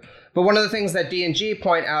taboo. But one of the things that D&G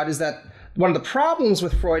point out is that one of the problems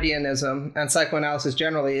with Freudianism and psychoanalysis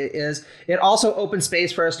generally is it also opens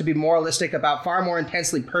space for us to be moralistic about far more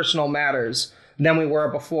intensely personal matters than we were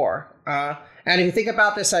before. And if you think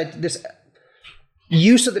about this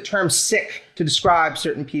use of the term sick to describe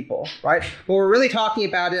certain people, right? What we're really talking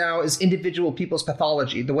about now is individual people's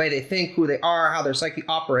pathology, the way they think, who they are, how their psyche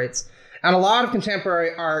operates. And a lot of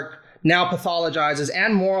contemporary art now pathologizes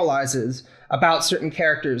and moralizes about certain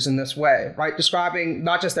characters in this way, right? Describing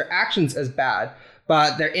not just their actions as bad,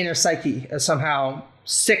 but their inner psyche as somehow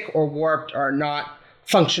sick or warped or not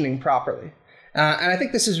functioning properly. And I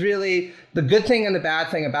think this is really the good thing and the bad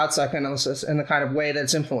thing about psychoanalysis and the kind of way that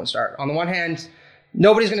it's influenced art. On the one hand,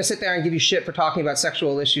 nobody's going to sit there and give you shit for talking about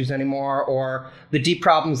sexual issues anymore or the deep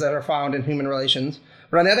problems that are found in human relations.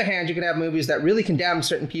 But on the other hand, you can have movies that really condemn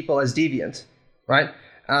certain people as deviant, right?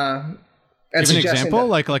 Give an example,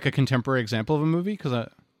 like a contemporary example of a movie,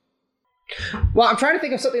 Well, I'm trying to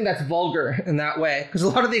think of something that's vulgar in that way, because a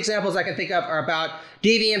lot of the examples I can think of are about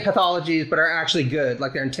deviant pathologies, but are actually good,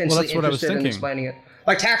 like they're intensely interested in explaining it.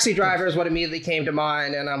 Like Taxi Driver is what immediately came to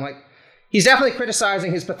mind, and I'm like, he's definitely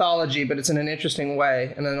criticizing his pathology, but it's in an interesting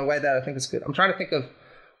way, and in a way that I think is good. I'm trying to think of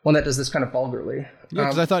one that does this kind of vulgarly. Yeah,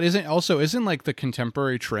 because I thought isn't like the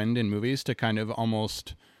contemporary trend in movies to kind of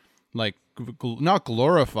almost like not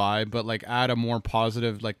glorify, but like add a more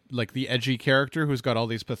positive, like the edgy character who's got all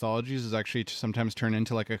these pathologies is actually sometimes turned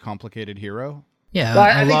into like a complicated hero. Yeah, but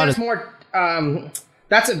I think that's more.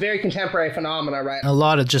 That's a very contemporary phenomena, right? A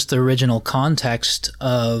lot of just the original context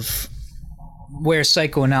of where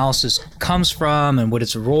psychoanalysis comes from and what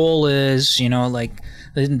its role is. You know, like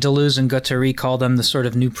Deleuze and Guattari call them the sort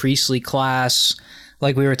of new priestly class.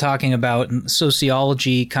 Like we were talking about,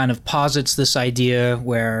 sociology kind of posits this idea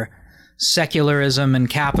where secularism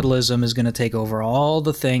and capitalism is going to take over all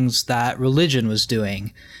the things that religion was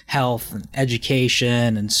doing. Health and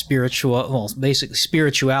education and basically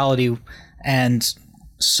spirituality and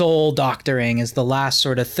soul doctoring is the last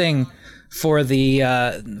sort of thing for the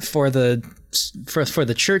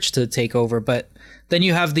church to take over. But then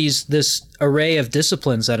you have this array of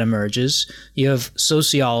disciplines that emerges. You have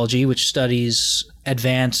sociology, which studies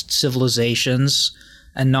advanced civilizations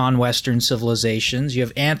and non-Western civilizations. You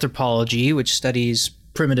have anthropology, which studies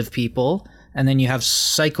primitive people. And then you have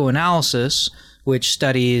psychoanalysis, which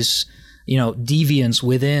studies, deviance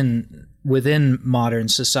within modern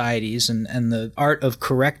societies and the art of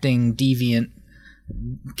correcting deviant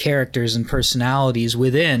characters and personalities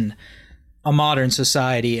within a modern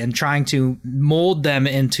society and trying to mold them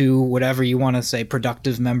into whatever you want to say,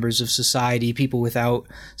 productive members of society, people without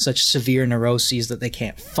such severe neuroses that they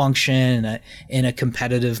can't function in a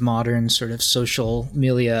competitive modern sort of social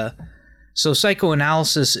milieu. So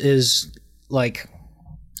psychoanalysis is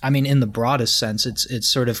in the broadest sense, it's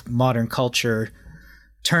sort of modern culture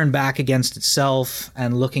turned back against itself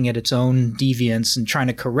and looking at its own deviance and trying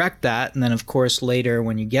to correct that. And then, of course, later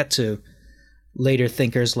when you get to later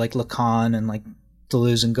thinkers like Lacan and like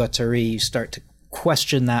Deleuze and Guattari, you start to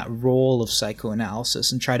question that role of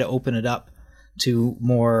psychoanalysis and try to open it up to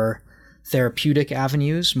more therapeutic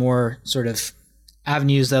avenues, more sort of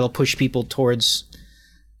avenues that'll push people towards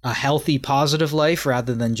a healthy, positive life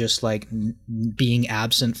rather than just like being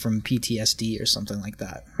absent from PTSD or something like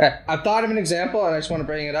that. I've thought of an example, and I just want to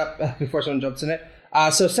bring it up before someone jumps in it.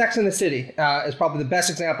 So Sex and the City is probably the best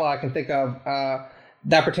example I can think of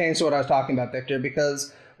that pertains to what I was talking about, Victor,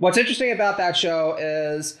 because what's interesting about that show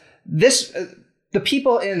is the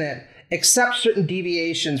people in it accept certain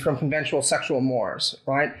deviations from conventional sexual mores,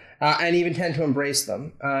 right? And even tend to embrace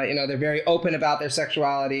them. They're very open about their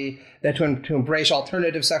sexuality. They're to embrace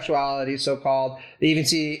alternative sexuality, so-called. They even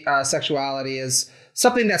see sexuality as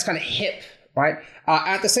something that's kind of hip, right?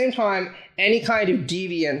 At the same time, any kind of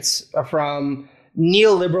deviance from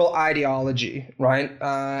neoliberal ideology, right,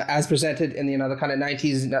 as presented in the kind of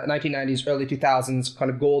 1990s, early 2000s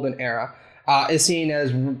kind of golden era, is seen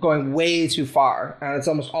as going way too far. And it's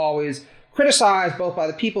almost always criticized both by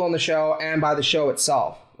the people on the show and by the show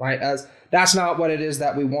itself, right? As that's not what it is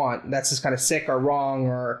that we want. That's just kind of sick or wrong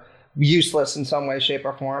or useless in some way, shape,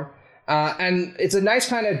 or form. And it's a nice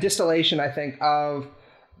kind of distillation, I think, of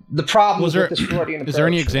the problems with this Freudian approach. Is there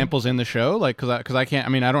any examples in the show? Like, because I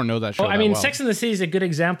can't, I don't know that show. Well, Sex and the City is a good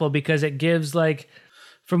example because it gives, like,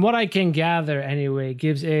 from what I can gather anyway,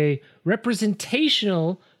 gives a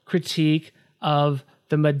representational critique of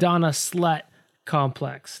the Madonna slut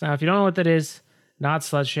complex. Now, if you don't know what that is, not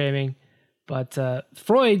slut shaming, but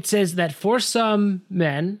Freud says that for some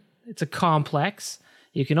men, it's a complex.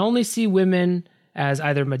 You can only see women as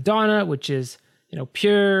either Madonna, which is,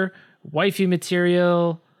 pure, wifey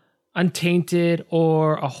material, untainted,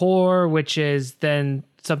 or a whore, which is then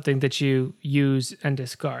something that you use and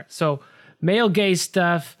discard. So male gaze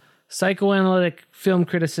stuff, psychoanalytic film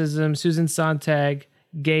criticism, Susan Sontag,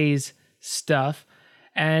 gaze stuff,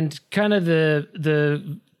 and kind of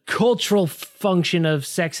the cultural function of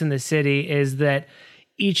Sex and the City is that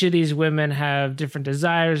each of these women have different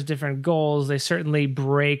desires, different goals. They certainly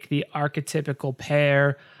break the archetypical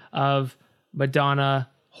pair of Madonna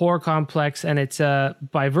whore complex, and it's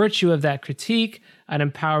by virtue of that critique an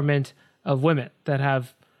empowerment of women that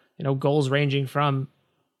have goals ranging from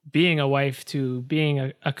being a wife to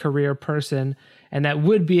being a career person, and that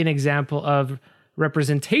would be an example of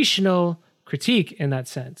representational critique in that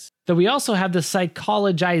sense. Though we also have the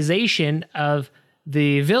psychologization of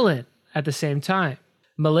the villain at the same time.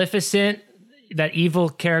 Maleficent, that evil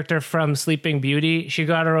character from Sleeping Beauty, she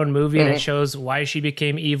got her own movie that shows why she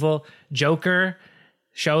became evil. Joker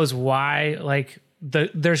shows why,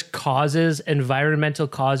 there's causes, environmental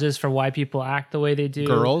causes for why people act the way they do.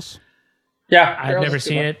 Girls? Yeah. I've never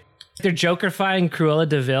seen it. They're Jokerifying Cruella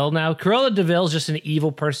de Vil now. Cruella de Vil is just an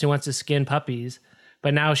evil person who wants to skin puppies,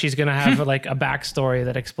 but now she's going to have a backstory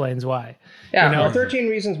that explains why. Yeah, or 13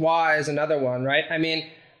 Reasons Why is another one, right?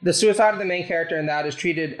 The suicide of the main character in that is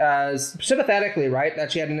treated as sympathetically, right?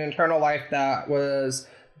 That she had an internal life that was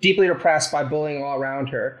deeply repressed by bullying all around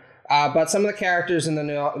her. But some of the characters in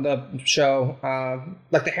the show,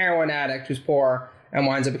 like the heroin addict who's poor and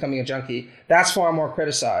winds up becoming a junkie, that's far more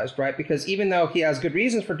criticized, right? Because even though he has good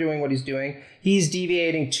reasons for doing what he's doing, he's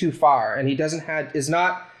deviating too far, and he is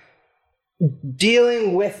not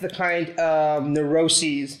dealing with the kind of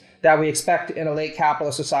neuroses that we expect in a late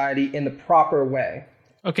capitalist society in the proper way.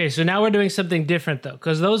 Okay, so now we're doing something different, though,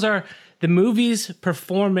 because those are the movies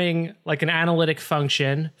performing like an analytic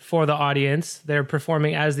function for the audience. They're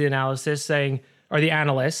performing as the analysis, or the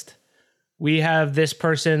analyst. We have this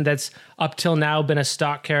person that's up till now been a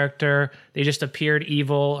stock character. They just appeared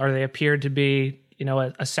evil, or they appeared to be,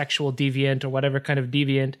 a sexual deviant or whatever kind of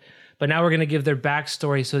deviant. But now we're going to give their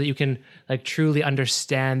backstory so that you can truly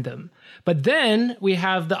understand them. But then we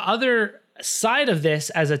have the other side of this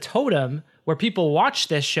as a totem where people watch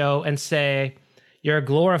this show and say, you're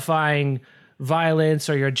glorifying violence,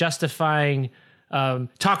 or you're justifying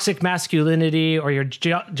toxic masculinity, or you're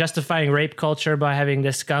justifying rape culture by having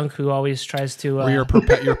this skunk who always tries to Or you're force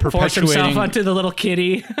himself perpetuating onto the little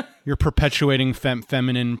kitty. you're perpetuating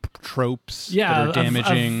feminine tropes that are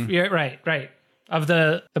damaging. Yeah, right. Of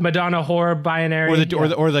the Madonna whore binary,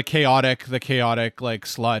 or the chaotic like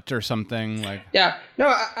slut or something like. Yeah,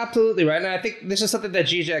 no, absolutely right. And I think this is something that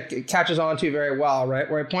Zizek catches on to very well, right?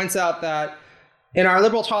 Where he points out that in our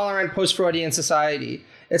liberal, tolerant, post-Freudian society,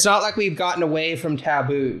 it's not like we've gotten away from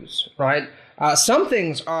taboos, right? Some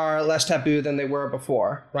things are less taboo than they were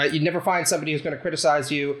before, right? You'd never find somebody who's going to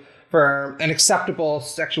criticize you for an acceptable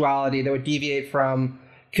sexuality that would deviate from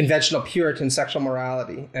conventional Puritan sexual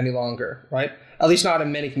morality any longer, right? At least not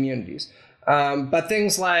in many communities. But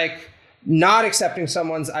things like not accepting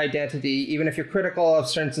someone's identity, even if you're critical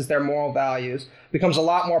of, for instance, their moral values, becomes a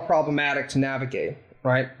lot more problematic to navigate,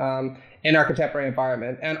 right? In our contemporary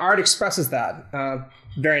environment. And art expresses that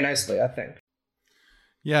very nicely, I think.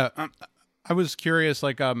 Yeah, I was curious,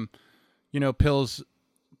 like, Pills,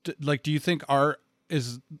 like, do you think art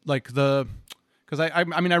is like the... Because I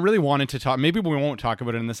mean, I really wanted to talk, maybe we won't talk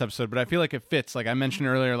about it in this episode, but I feel like it fits. Like I mentioned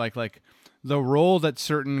earlier, like the role that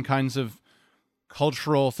certain kinds of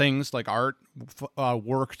cultural things like art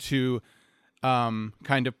work to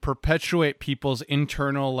kind of perpetuate people's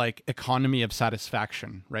internal like economy of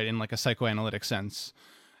satisfaction, right? In like a psychoanalytic sense.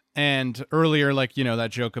 And earlier, like,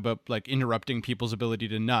 that joke about like interrupting people's ability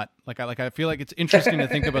to nut. I feel like it's interesting to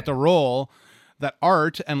think about the role that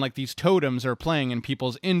art and like these totems are playing in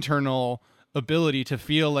people's internal ability to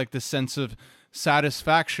feel like this sense of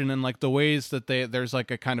satisfaction, and like the ways that there's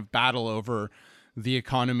like a kind of battle over the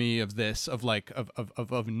economy of this, of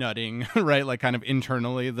nutting, right? Like kind of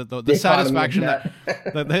internally the satisfaction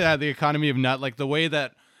that the economy of nut, like the way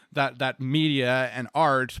that media and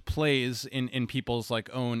art plays in people's like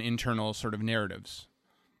own internal sort of narratives.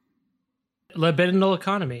 Libidinal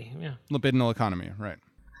economy. Yeah. Libidinal economy. Right.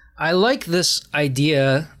 I like this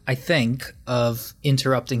idea, I think, of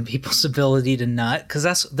interrupting people's ability to nut, because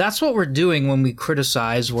that's what we're doing when we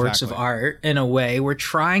criticize works of art. In a way, we're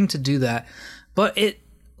trying to do that, but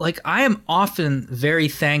I am often very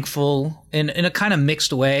thankful in a kind of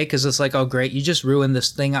mixed way, because it's like, oh great, you just ruined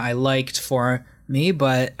this thing I liked for me,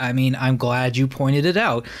 but I mean, I'm glad you pointed it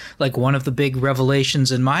out. Like one of the big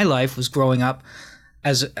revelations in my life was growing up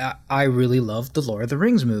as I really loved the Lord of the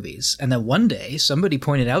Rings movies. And then one day somebody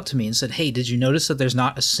pointed out to me and said, hey, did you notice that there's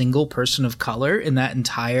not a single person of color in that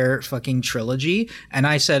entire fucking trilogy? And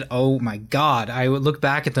I said, oh my God. I would look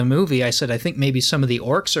back at the movie. I said, I think maybe some of the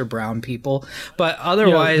orcs are brown people, but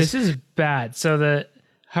otherwise... this is bad. So the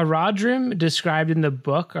Haradrim described in the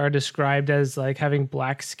book are described as like having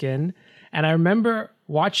black skin. And I remember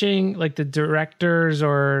watching like the director's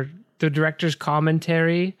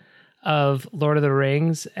commentary of Lord of the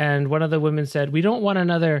Rings, and one of the women said, we don't want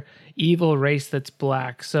another evil race that's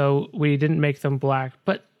black, so we didn't make them black,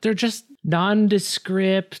 but they're just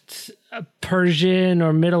nondescript Persian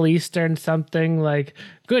or Middle Eastern something. Like,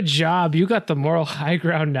 good job, you got the moral high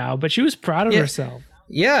ground now. But she was proud of herself.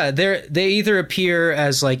 Yeah, they either appear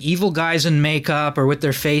as like evil guys in makeup or with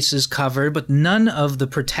their faces covered, but none of the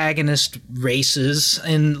protagonist races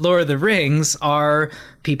in Lord of the Rings are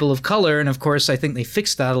people of color. And of course, I think they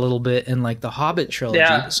fixed that a little bit in like the Hobbit trilogy.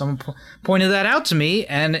 Yeah. Someone pointed that out to me,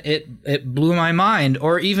 and it blew my mind.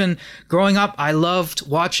 Or even growing up, I loved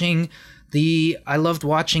watching the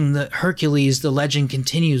Hercules, The Legend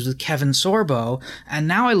Continues with Kevin Sorbo. And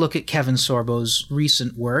now I look at Kevin Sorbo's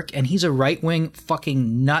recent work, and he's a right-wing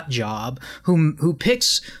fucking nut job who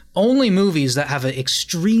picks only movies that have an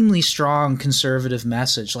extremely strong conservative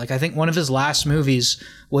message. Like, I think one of his last movies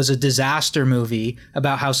was a disaster movie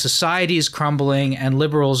about how society is crumbling and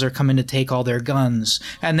liberals are coming to take all their guns,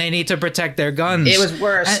 and they need to protect their guns. It was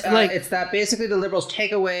worse. It's that basically the liberals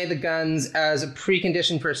take away the guns as a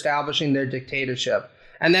precondition for establishing their dictatorship.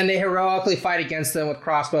 And then they heroically fight against them with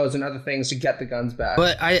crossbows and other things to get the guns back.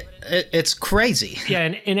 But it's crazy. Yeah,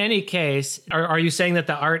 and in any case, are you saying that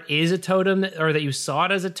the art is a totem, or that you saw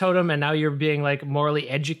it as a totem and now you're being like morally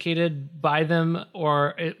educated by them?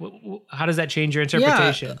 Or how does that change your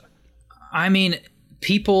interpretation? Yeah. I mean,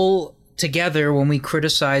 people together, when we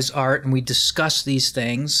criticize art and we discuss these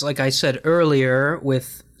things, like I said earlier,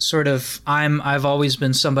 with sort of, I've always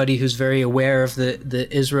been somebody who's very aware of the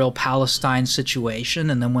Israel-Palestine situation,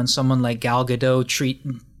 and then when someone like Gal Gadot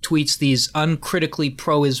tweets these uncritically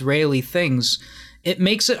pro-Israeli things, it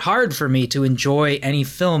makes it hard for me to enjoy any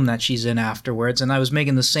film that she's in afterwards. And I was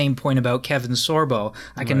making the same point about Kevin Sorbo.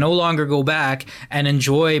 I can no longer go back and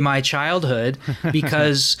enjoy my childhood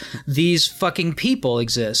because these fucking people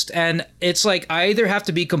exist. And it's like, I either have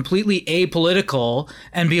to be completely apolitical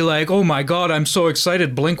and be like, oh my God, I'm so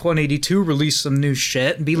excited, Blink-182 released some new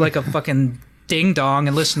shit, and be like a fucking ding dong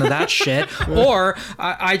and listen to that shit, or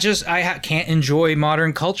I can't enjoy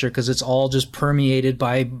modern culture because it's all just permeated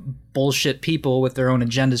by bullshit people with their own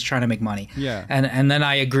agendas trying to make money. Yeah. And then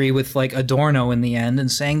I agree with like Adorno in the end and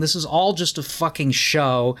saying this is all just a fucking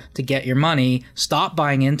show to get your money. Stop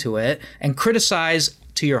buying into it and criticize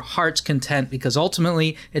to your heart's content, because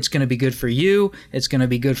ultimately it's going to be good for you. It's going to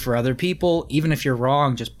be good for other people. Even if you're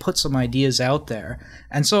wrong, just put some ideas out there.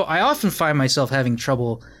 And so I often find myself having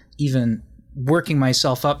trouble even working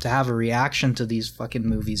myself up to have a reaction to these fucking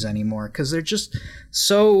movies anymore, because they're just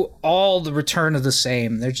so all the return of the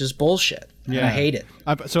same. They're just bullshit. And I hate it.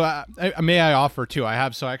 May I offer too? I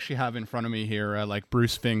actually have in front of me here like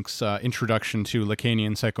Bruce Fink's introduction to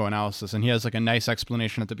Lacanian psychoanalysis, and he has like a nice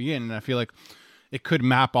explanation at the beginning, and I feel like it could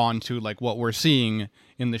map on to like what we're seeing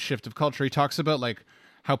in the shift of culture. He talks about like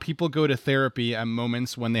how people go to therapy at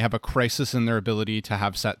moments when they have a crisis in their ability to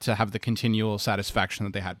have the continual satisfaction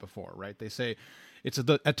that they had before, right? They say it's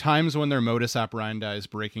at times when their modus operandi is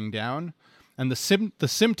breaking down, and the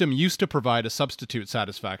symptom used to provide a substitute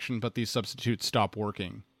satisfaction, but these substitutes stop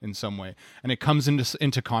working in some way, and it comes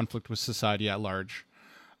into conflict with society at large.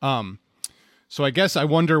 So I guess I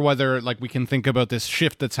wonder whether like we can think about this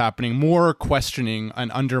shift that's happening, more questioning and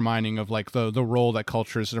undermining of like the role that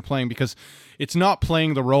cultures are playing, because it's not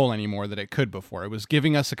playing the role anymore that it could before. It was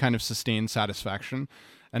giving us a kind of sustained satisfaction.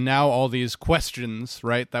 And now all these questions,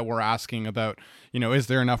 right, that we're asking about, is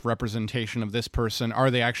there enough representation of this person? Are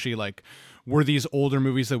they actually like, were these older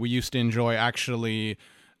movies that we used to enjoy actually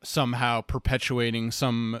somehow perpetuating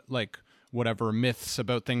some like whatever myths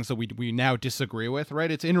about things that we now disagree with,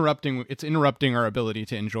 right? It's interrupting our ability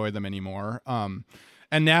to enjoy them anymore. And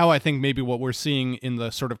now I think maybe what we're seeing in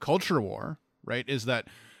the sort of culture war, right, is that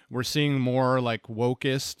we're seeing more like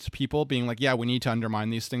wokeist people being like, yeah, we need to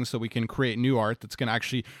undermine these things so we can create new art that's going to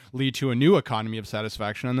actually lead to a new economy of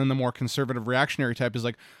satisfaction. And then the more conservative reactionary type is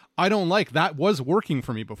like, I don't like that was working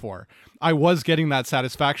for me before. I was getting that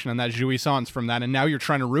satisfaction and that jouissance from that, and now you're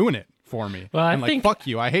trying to ruin it for me. Well, I think, fuck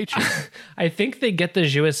you, I hate you. I think they get the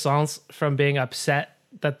jouissance from being upset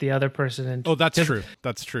that the other person... Oh, that's true.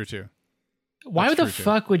 That's true too. Why the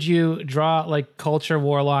fuck would you draw like culture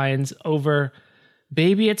war lines over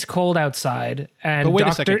Baby It's Cold Outside and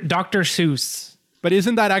Dr. Seuss? But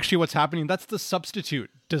isn't that actually what's happening? That's the substitute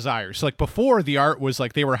desire. So like before, the art was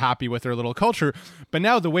like they were happy with their little culture, but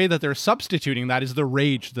now the way that they're substituting that is the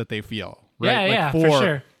rage that they feel. Right? Yeah, for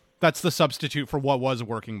sure. That's the substitute for what was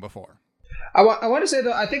working before. I want to say,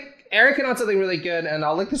 though, I think Aaron hit on something really good, and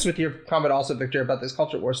I'll link this with your comment also, Victor, about this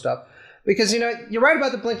culture war stuff. Because, you're right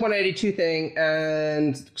about the Blink-182 thing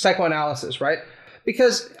and psychoanalysis, right?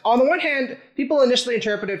 Because on the one hand, people initially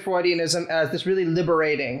interpreted Freudianism as this really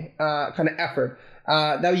liberating kind of effort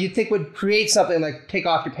that you'd think would create something like Take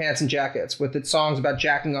Off Your Pants and Jackets, with its songs about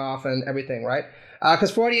jacking off and everything, right?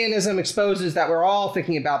 Because Freudianism exposes that we're all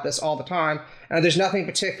thinking about this all the time, and there's nothing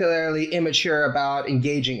particularly immature about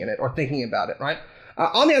engaging in it or thinking about it, right?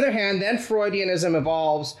 On the other hand, then Freudianism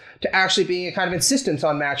evolves to actually being a kind of insistence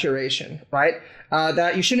on maturation, right?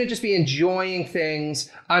 That you shouldn't just be enjoying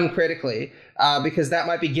things uncritically, because that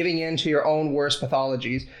might be giving in to your own worst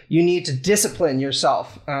pathologies. You need to discipline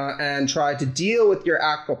yourself and try to deal with your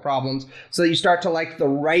actual problems so that you start to like the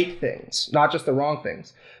right things, not just the wrong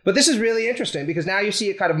things. But this is really interesting because now you see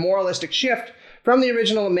a kind of moralistic shift from the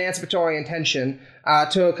original emancipatory intention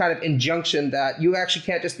to a kind of injunction that you actually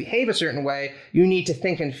can't just behave a certain way, you need to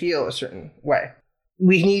think and feel a certain way.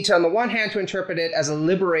 We need to, on the one hand, to interpret it as a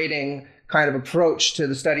liberating kind of approach to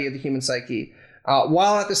the study of the human psyche,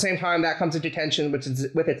 while at the same time that comes into tension with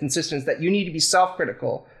its insistence that you need to be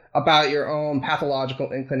self-critical about your own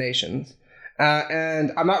pathological inclinations.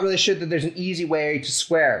 And I'm not really sure that there's an easy way to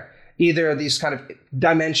square either of these kind of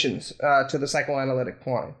dimensions to the psychoanalytic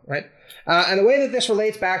point, right? And the way that this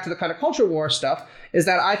relates back to the kind of culture war stuff is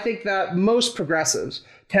that I think that most progressives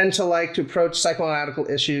tend to like to approach psychoanalytical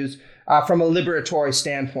issues from a liberatory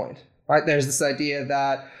standpoint, right? There's this idea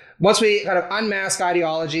that once we kind of unmask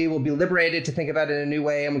ideology, we'll be liberated to think about it in a new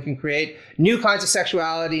way, and we can create new kinds of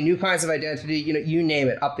sexuality, new kinds of identity, you name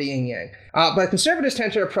it, up the yin-yang. But conservatives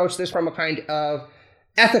tend to approach this from a kind of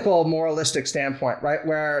ethical, moralistic standpoint, right?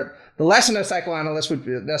 Where the lesson of psychoanalysts would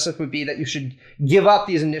be that you should give up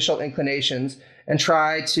these initial inclinations and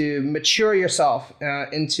try to mature yourself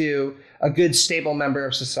into a good, stable member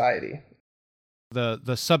of society.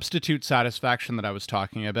 The substitute satisfaction that I was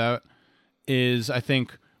talking about is, I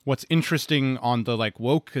think, what's interesting on the like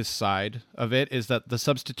wokeist side of it is that the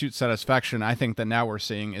substitute satisfaction I think that now we're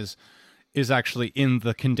seeing is actually in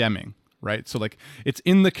the condemning, right? So like it's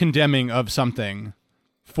in the condemning of something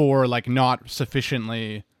for like not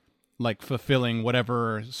sufficiently like fulfilling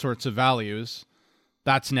whatever sorts of values.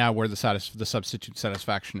 That's now where the substitute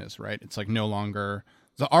satisfaction is, right? It's like no longer,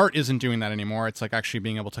 the art isn't doing that anymore. It's like actually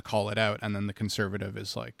being able to call it out, and then the conservative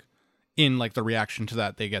is like, in like the reaction to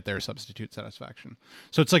that, they get their substitute satisfaction.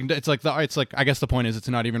 So it's like I guess the point is it's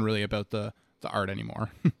not even really about the art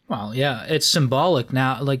anymore. Well, yeah, it's symbolic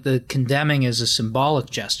now. Like the condemning is a symbolic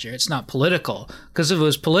gesture. It's not political. Because if it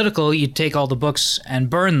was political, you'd take all the books and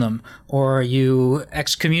burn them, or you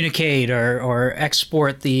excommunicate or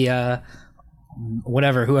export the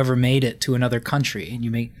whoever made it to another country, and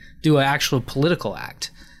you may do an actual political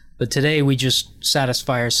act. But today we just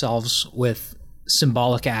satisfy ourselves with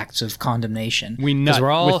symbolic acts of condemnation. We nut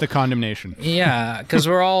with the condemnation. Yeah, because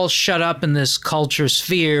we're all shut up in this culture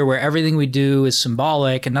sphere where everything we do is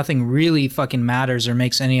symbolic and nothing really fucking matters or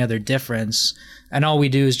makes any other difference. And all we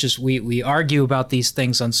do is just we argue about these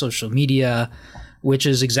things on social media, which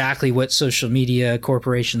is exactly what social media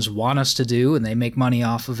corporations want us to do, and they make money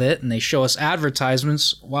off of it, and they show us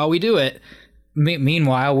advertisements while we do it.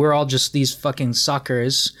 Meanwhile, we're all just these fucking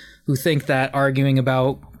suckers who think that arguing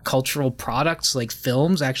about cultural products like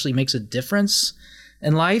films actually makes a difference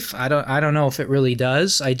in life. I don't know if it really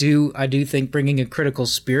does. I do think bringing a critical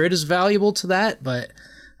spirit is valuable to that, but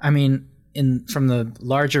I mean, from the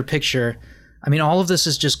larger picture, I mean, all of this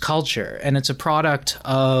is just culture, and it's a product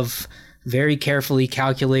of very carefully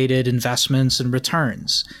calculated investments and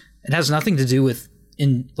returns. It has nothing to do with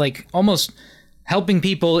almost helping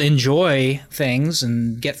people enjoy things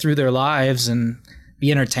and get through their lives and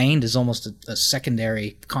be entertained is almost a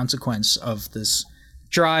secondary consequence of this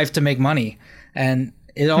drive to make money. And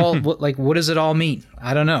it all, what does it all mean?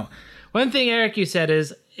 I don't know. One thing, Eric, you said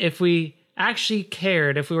is if we actually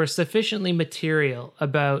cared, if we were sufficiently material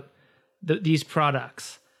about these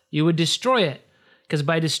products, you would destroy it. Because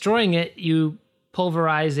by destroying it, you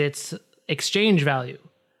pulverize its exchange value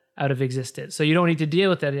out of existence. So you don't need to deal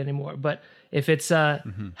with that anymore. But if it's a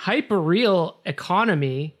hyper-real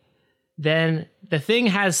economy, then the thing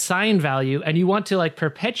has sign value, and you want to like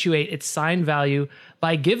perpetuate its sign value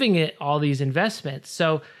by giving it all these investments.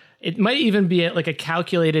 So it might even be like a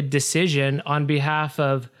calculated decision on behalf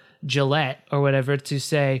of Gillette or whatever to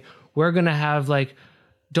say, we're going to have like,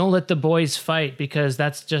 don't let the boys fight, because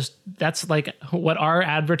that's like what our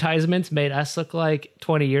advertisements made us look like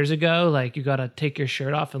 20 years ago. Like, you got to take your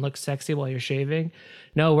shirt off and look sexy while you're shaving.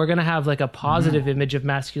 No, we're going to have like a positive image of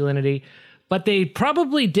masculinity. But they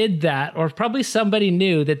probably did that, or probably somebody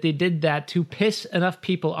knew that they did that to piss enough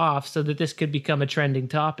people off so that this could become a trending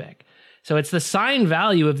topic. So it's the sign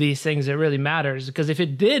value of these things that really matters, because if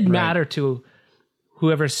it did matter to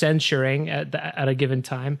whoever's censuring at a given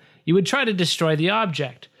time, you would try to destroy the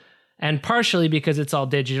object. And partially because it's all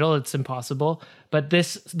digital, it's impossible. But the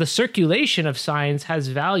circulation of signs has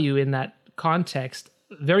value in that context,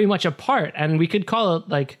 very much a part. And we could call it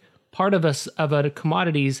like part of a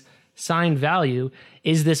commodity's sign value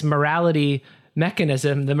is this morality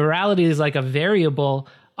mechanism. The morality is like a variable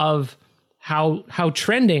of how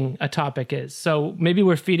trending a topic is. So maybe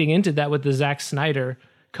we're feeding into that with the Zack Snyder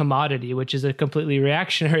commodity, which is a completely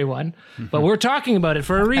reactionary one, but we're talking about it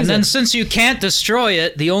for a reason. And then since you can't destroy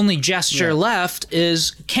it, the only gesture left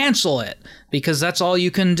is cancel it, because that's all you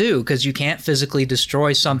can do, because you can't physically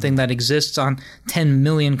destroy something that exists on 10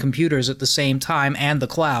 million computers at the same time and the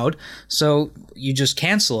cloud. So you just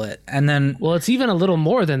cancel it. And then, well, it's even a little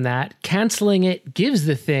more than that. Canceling it gives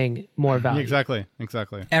the thing more value. Exactly.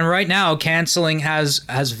 And right now, canceling has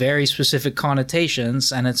very specific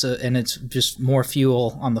connotations, and it's just more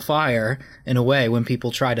fuel on the fire in a way when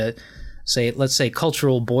people try to let's say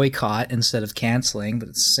cultural boycott instead of canceling, but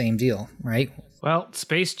it's the same deal, right? Well,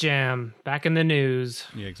 Space Jam, back in the news.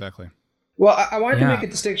 Yeah, exactly. Well, I wanted to make a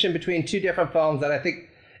distinction between two different films that I think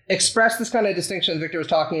express this kind of distinction Victor was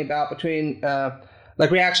talking about between like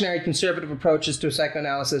reactionary conservative approaches to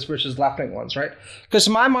psychoanalysis versus left-wing ones, right? Because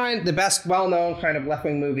to my mind, the best well-known kind of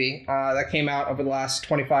left-wing movie that came out over the last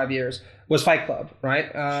 25 years was Fight Club, right?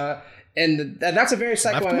 And that's a very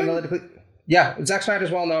psychoanalytically... Yeah, Zack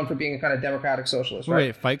Snyder's well-known for being a kind of democratic socialist, right?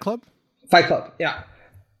 Wait, Fight Club? Fight Club, yeah.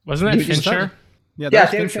 Wasn't that Fincher? Yeah,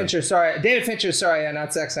 David Fincher, sorry. David Fincher, sorry,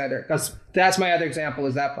 not Zack Snyder, because that's my other example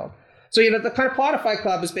is that film. So, the kind of plot of Fight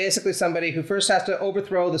Club is basically somebody who first has to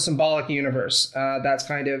overthrow the symbolic universe that's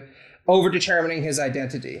kind of over-determining his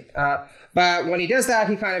identity. But when he does that,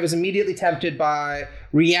 he kind of is immediately tempted by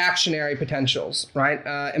reactionary potentials, right?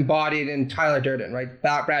 Embodied in Tyler Durden, right?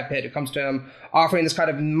 Brad Pitt, who comes to him offering this kind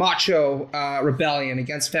of macho rebellion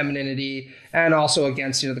against femininity and also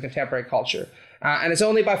against, the contemporary culture. And it's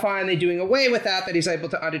only by finally doing away with that he's able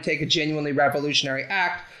to undertake a genuinely revolutionary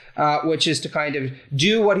act, which is to kind of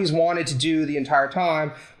do what he's wanted to do the entire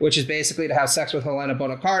time, which is basically to have sex with Helena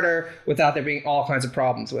Bonham Carter without there being all kinds of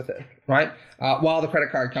problems with it, right? While the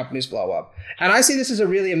credit card companies blow up. And I see this as a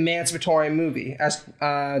really emancipatory movie, as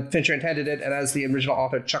Fincher intended it, and as the original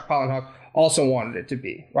author, Chuck Palahniuk, also wanted it to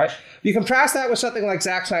be, right? You contrast that with something like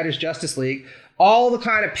Zack Snyder's Justice League, all the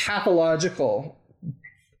kind of pathological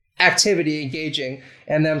activity engaging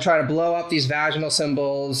and them trying to blow up these vaginal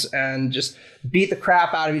symbols and just beat the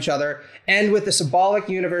crap out of each other, and with the symbolic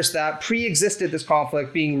universe that pre-existed this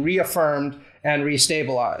conflict being reaffirmed and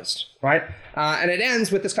restabilized, right? And it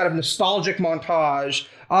ends with this kind of nostalgic montage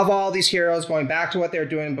of all these heroes going back to what they were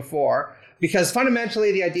doing before, because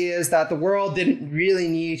fundamentally the idea is that the world didn't really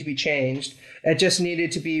need to be changed. It just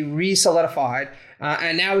needed to be re-solidified.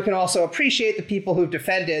 And now we can also appreciate the people who've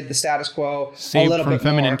defended the status quo a little bit more. Saved from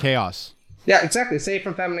feminine chaos. Yeah, exactly. Saved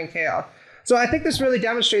from feminine chaos. So I think this really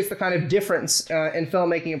demonstrates the kind of difference in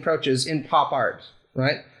filmmaking approaches in pop art,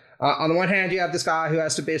 right? On the one hand, you have this guy who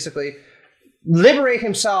has to basically liberate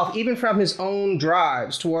himself even from his own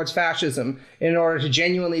drives towards fascism in order to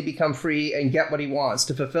genuinely become free and get what he wants,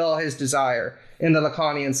 to fulfill his desire in the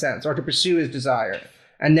Lacanian sense, or to pursue his desire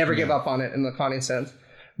and never give up on it in the Lacanian sense.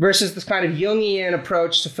 Versus this kind of Jungian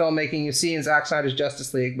approach to filmmaking you see in Zack Snyder's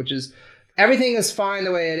Justice League, which is everything is fine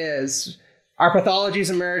the way it is. Our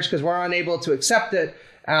pathologies emerge because we're unable to accept it,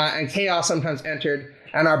 and chaos sometimes entered.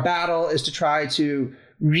 And our battle is to try to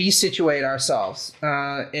resituate ourselves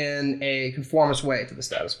in a conformist way to the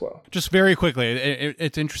status quo. Just very quickly,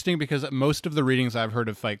 it's interesting because most of the readings I've heard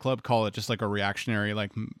of Fight Club call it just like a reactionary,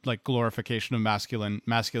 like glorification of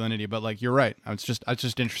masculinity. But like you're right, it's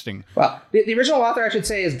just interesting. Well, the original author, I should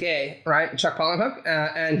say, is gay, right? Chuck Palahniuk,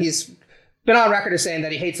 and he's been on record as saying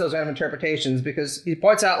that he hates those kind of interpretations because he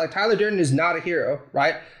points out like Tyler Durden is not a hero,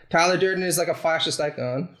 right? Tyler Durden is like a fascist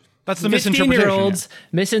icon. That's the misinterpretation. 15-year-olds'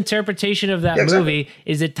 misinterpretation of that movie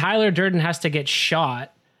is that Tyler Durden has to get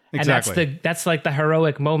shot, and that's like the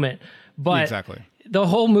heroic moment. But the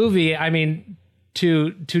whole movie, I mean,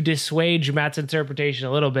 to dissuade Matt's interpretation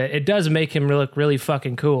a little bit, it does make him look really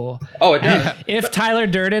fucking cool. Oh, it does. If Tyler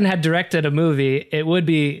Durden had directed a movie, it would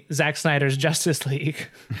be Zack Snyder's Justice League.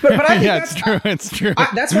 But I think it's true. It's true.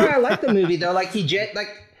 That's why I like the movie, though. Like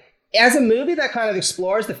as a movie that kind of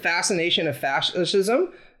explores the fascination of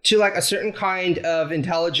fascism to like a certain kind of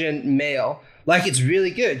intelligent male. Like, it's really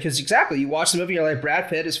good because exactly, you watch the movie, you're like, Brad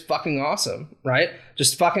Pitt is fucking awesome, right?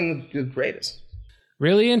 Just fucking the greatest.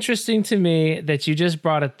 Really interesting to me that you just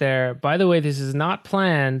brought it there. By the way, this is not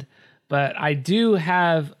planned, but I do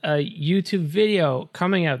have a YouTube video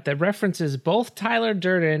coming out that references both Tyler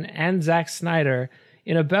Durden and Zack Snyder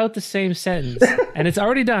in about the same sentence, and it's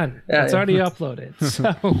already done. It's already uploaded,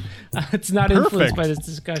 so it's not influenced by this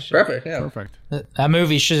discussion. Perfect. That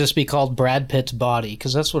movie should just be called Brad Pitt's Body,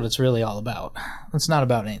 because that's what it's really all about. It's not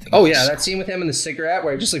about anything else. Yeah, that scene with him and the cigarette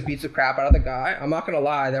where he just like beats the crap out of the guy. I'm not gonna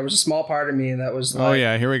lie, there was a small part of me that was like, oh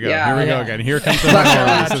yeah, here we go. Yeah, here we go again. Here comes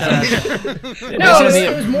the No,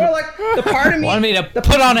 it was more like the part of me wanted me to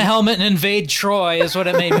put on a helmet and invade Troy is what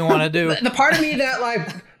it made me want to do. The part of me that like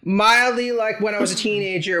mildly, like when I was a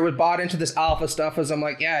teenager, was bought into this alpha stuff. As I'm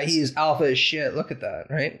like, yeah, he's alpha as shit. Look at that,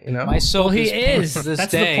 right? You know, my soul. He is.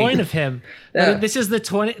 That's the point of him. Yeah. This is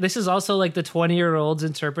This is also like the 20-year-old's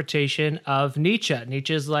interpretation of Nietzsche.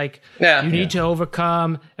 Nietzsche's like, you need to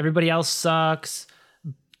overcome. Everybody else sucks.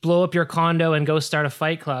 Blow up your condo and go start a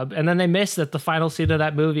fight club. And then they miss that the final scene of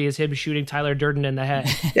that movie is him shooting Tyler Durden in the head.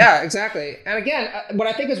 Yeah, exactly. And again, what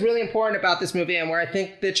I think is really important about this movie and where I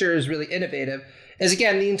think Fincher is really innovative is,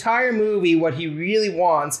 again, the entire movie, what he really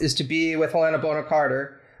wants is to be with Helena Bonham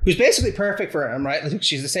Carter, who's basically perfect for him, right?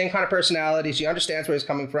 She's the same kind of personality. She understands where he's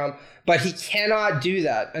coming from, but he cannot do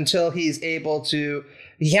that until he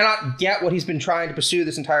cannot get what he's been trying to pursue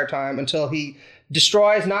this entire time until he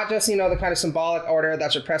destroys not just, the kind of symbolic order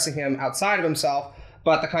that's repressing him outside of himself,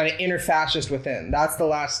 but the kind of inner fascist within. That's the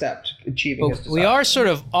last step to achieving his desire. We are sort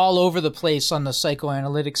of all over the place on the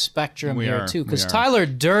psychoanalytic spectrum here, too, because Tyler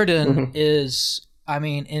Durden is, I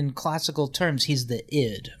mean, in classical terms, he's the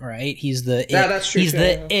id, right? He's the it. Yeah, that's true. He's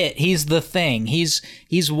it. He's the thing. He's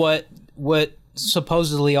what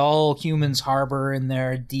supposedly all humans harbor in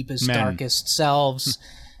their deepest, darkest selves.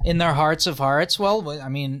 in their hearts of hearts, well, I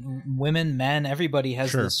mean, women, men, everybody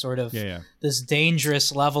has this sort of this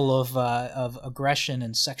dangerous level of aggression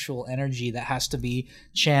and sexual energy that has to be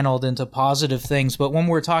channeled into positive things. But when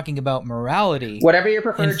we're talking about morality, whatever your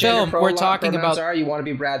preferred in film, we're talking about you want to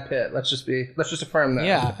be Brad Pitt. Let's just affirm that.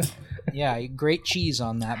 Yeah. Yeah, great cheese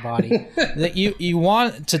on that body. That you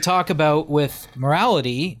want to talk about with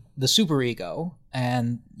morality, the superego,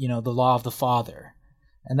 and the law of the father.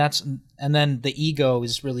 And then the ego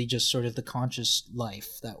is really just sort of the conscious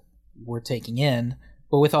life that we're taking in,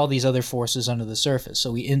 but with all these other forces under the surface.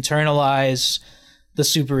 So we internalize the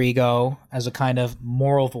superego as a kind of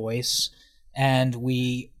moral voice, and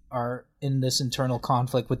we are in this internal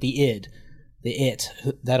conflict with the id, the it,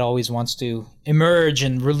 that always wants to emerge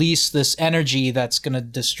and release this energy that's going to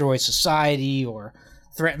destroy society or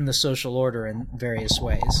threaten the social order in various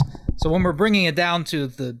ways. So when we're bringing it down to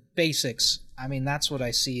the basics, I mean, that's what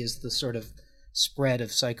I see as the sort of spread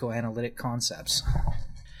of psychoanalytic concepts.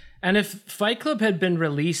 And if Fight Club had been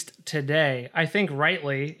released today, I think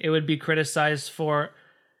rightly it would be criticized for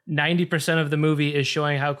 90% of the movie is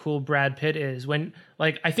showing how cool Brad Pitt is. When,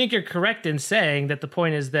 I think you're correct in saying that the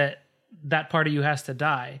point is that part of you has to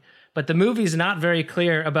die. But the movie's not very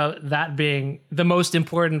clear about that being the most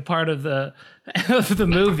important part of the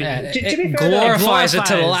movie. It glorifies it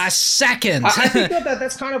to the last second. I think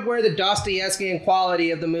that's kind of where the Dostoevskian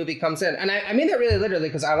quality of the movie comes in. And I mean that really literally,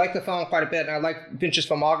 because I like the film quite a bit, and I like Fincher's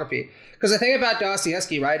filmography. Because the thing about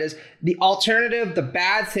Dostoevsky, right, is the alternative, the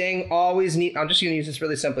bad thing always I'm just going to use this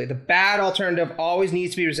really simply. The bad alternative always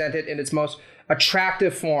needs to be presented in its most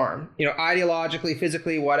attractive form, ideologically,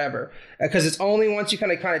 physically, whatever. Because it's only once you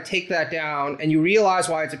kind of take that down and you realize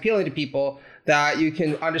why it's appealing to people that you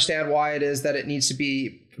can understand why it is that it needs to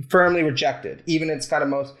be firmly rejected, even in its kind of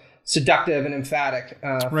most seductive and emphatic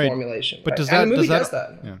formulation. But right? does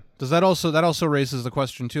that. Yeah. Does that also raises the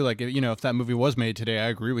question too? Like, if that movie was made today, I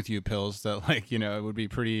agree with you, Pills, that it would be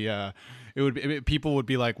pretty. People would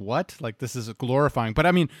be like, what? Like, this is glorifying. But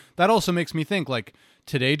I mean, that also makes me think, like,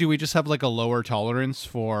 today, do we just have a lower tolerance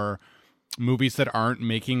for movies that aren't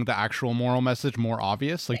making the actual moral message more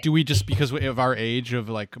obvious? Like, do we just, because of our age of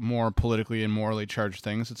more politically and morally charged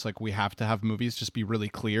things, it's we have to have movies just be really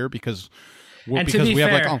clear because to be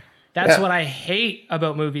fair, that's what I hate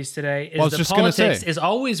about movies today is the politics is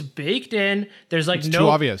always baked in. There's it's too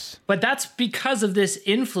obvious. But that's because of this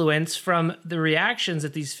influence from the reactions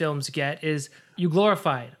that these films get is you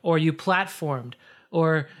glorified or you platformed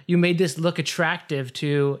or you made this look attractive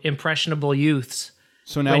to impressionable youths.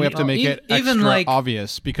 So now we have to make it extra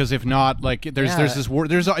obvious, because if not, there's this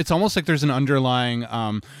it's almost like there's an underlying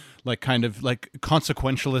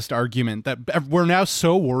consequentialist argument that we're now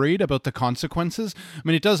so worried about the consequences. I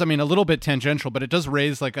mean, it does, a little bit tangential, but it does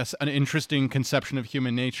raise an interesting conception of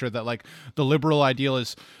human nature that the liberal ideal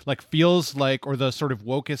is feels or the sort of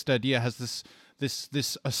wokest idea has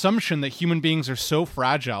this assumption that human beings are so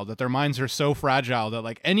fragile, that their minds are so fragile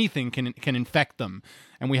that anything can infect them,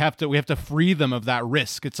 and we have to free them of that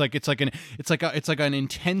risk. It's like an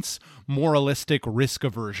intense moralistic risk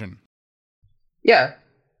aversion. Yeah.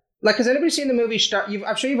 Has anybody seen the movie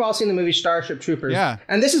I'm sure you've all seen the movie Starship Troopers. Yeah.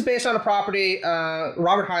 And this is based on a property,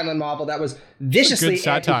 Robert Heinlein novel that was viciously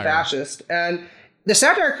anti-fascist. And the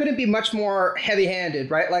satire couldn't be much more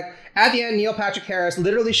heavy-handed, right? At the end, Neil Patrick Harris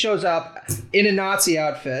literally shows up in a Nazi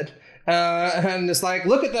outfit. And it's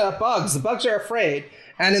look at the bugs. The bugs are afraid.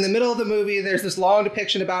 And in the middle of the movie, there's this long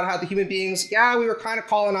depiction about how the human beings, we were kind of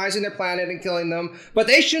colonizing their planet and killing them, but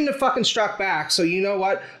they shouldn't have fucking struck back. So you know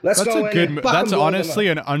what? Let's go in and That's honestly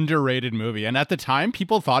an underrated movie. And at the time,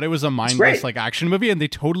 people thought it was a mindless action movie, and they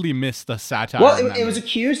totally missed the satire. Well, it was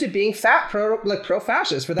accused of being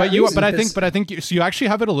pro-fascist for that reason. But I think so you actually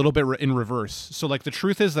have it a little bit in reverse. So the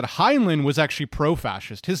truth is that Heinlein was actually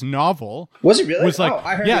pro-fascist. His novel was it really?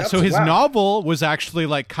 I heard so his novel was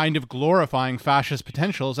actually kind of glorifying fascist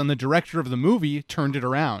potentials, and the director of the movie turned it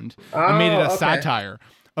around and made it a satire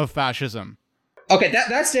of fascism. Okay,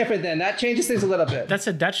 that's different then. That changes things a little bit. That's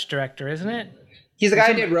a Dutch director, isn't it? He's the guy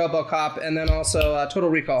who did RoboCop and then also Total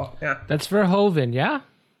Recall. Yeah. That's Verhoeven, yeah?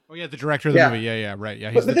 Oh yeah, the director of the movie. Yeah, right.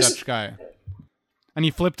 Yeah, he's the Dutch guy. And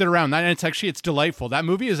he flipped it around. And it's delightful. That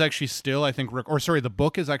movie is actually still, I think, the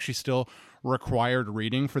book is actually still required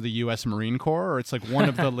reading for the U.S. Marine Corps, or it's one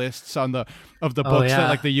of the lists of the books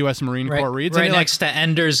that the U.S. Marine Corps reads. Right next to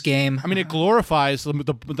Ender's Game. I mean, it glorifies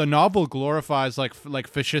the novel glorifies like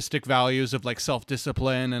fascistic values of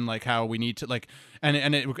self-discipline and how we need to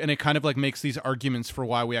and it kind of makes these arguments for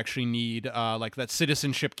why we actually need that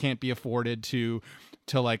citizenship can't be afforded to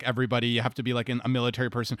everybody. You have to be a military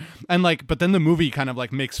person, and but then the movie kind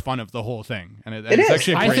of makes fun of the whole thing, and it's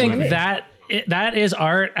actually a great movie. That that is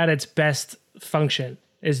art at its best function,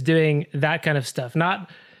 is doing that kind of stuff.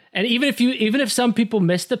 And even if some people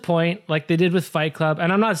miss the point, like they did with Fight Club,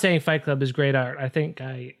 and I'm not saying Fight Club is great art. I think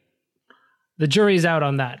the jury's out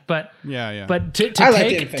on that. But yeah. But to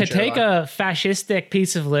take a fascistic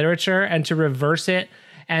piece of literature and to reverse it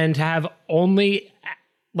and to have only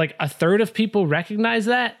like a third of people recognize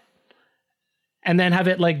that, and then have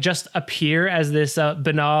it like just appear as this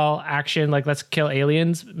banal action, like let's kill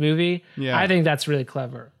aliens movie. Yeah. I think that's really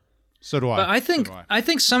clever. So do I. But I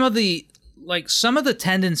think some of the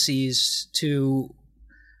tendencies to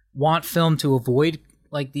want film to avoid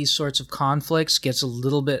like these sorts of conflicts gets a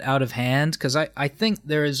little bit out of hand, because I think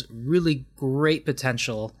there is really great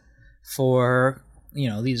potential for, you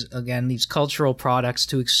know, these cultural products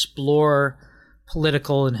to explore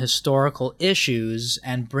political and historical issues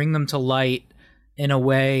and bring them to light in a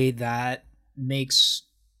way that makes,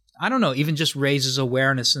 I don't know, even just raises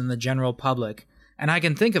awareness in the general public. And I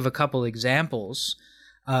can think of a couple examples.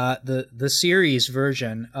 The series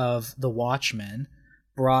version of The Watchmen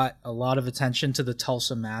brought a lot of attention to the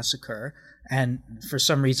Tulsa Massacre, and for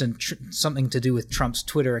some reason something to do with Trump's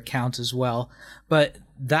Twitter account as well. But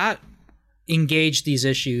that engaged these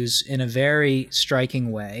issues in a very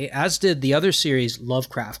striking way, as did the other series,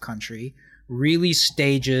 Lovecraft Country, really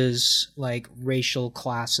stages like racial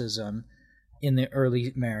classism in the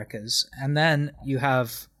early Americas. And then you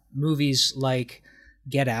have movies like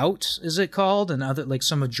Get Out, is it called, and other, like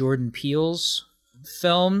some of Jordan Peele's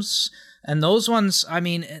films. And those ones, I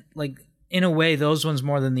mean, like in a way, those ones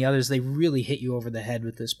more than the others, they really hit you over the head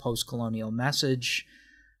with this post-colonial message.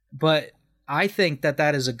 But I think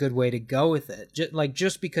that is a good way to go with it.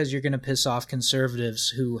 Just because you're going to piss off conservatives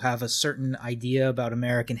who have a certain idea about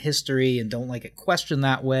American history and don't like it questioned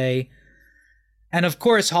that way. And of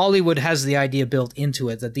course, Hollywood has the idea built into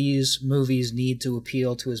it that these movies need to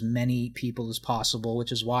appeal to as many people as possible,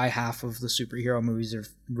 which is why half of the superhero movies are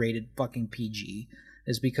rated fucking PG,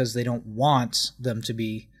 is because they don't want them to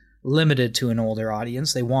be limited to an older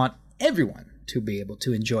audience. They want everyone to be able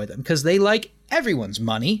to enjoy them because they like everyone's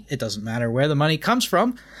money. It doesn't matter where the money comes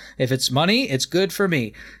from. If it's money, it's good for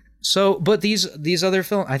me. So, but these other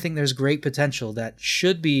films, I think there's great potential that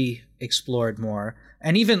should be explored more.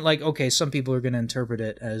 And even like, okay, some people are going to interpret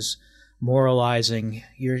it as moralizing.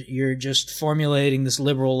 You're just formulating this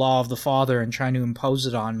liberal law of the father and trying to impose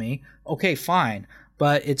it on me. Okay, fine.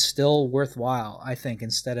 But it's still worthwhile, I think,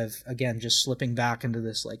 instead of, again, just slipping back into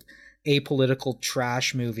this like apolitical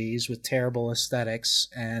trash movies with terrible aesthetics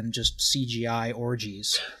and just CGI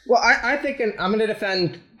orgies. Well, I think, and I'm going to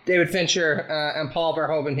defend David Fincher and Paul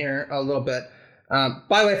Verhoeven here a little bit.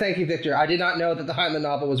 By the way, thank you, Victor. I did not know that the Heinlein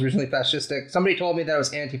novel was originally fascistic. Somebody told me that it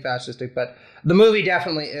was anti-fascistic, but the movie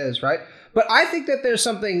definitely is, right? But I think that there's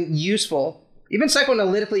something useful, even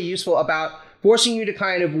psychoanalytically useful, about forcing you to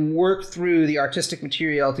kind of work through the artistic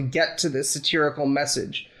material to get to this satirical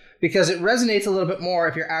message, because it resonates a little bit more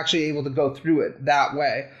if you're actually able to go through it that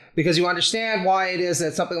way, because you understand why it is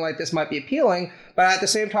that something like this might be appealing, but at the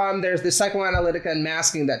same time, there's this psychoanalytic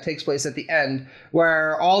unmasking that takes place at the end,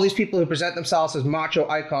 where all these people who present themselves as macho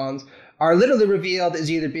icons are literally revealed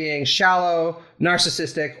as either being shallow,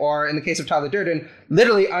 narcissistic, or in the case of Tyler Durden,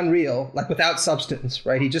 literally unreal, like without substance,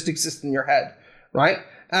 right? He just exists in your head, right?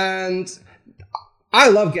 And I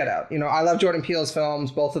love Get Out. You know, I love Jordan Peele's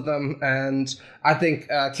films, both of them, and I think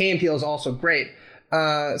Key and Peele is also great.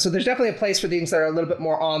 So there's definitely a place for things that are a little bit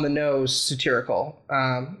more on the nose, satirical,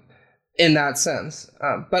 in that sense.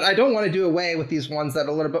 But I don't want to do away with these ones that are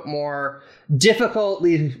a little bit more difficult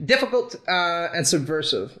and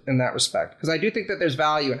subversive in that respect, because I do think that there's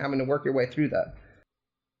value in having to work your way through that.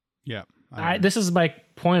 Yeah. This is my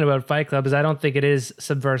point about Fight Club, is I don't think it is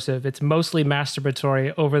subversive. It's mostly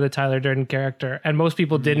masturbatory over the Tyler Durden character, and most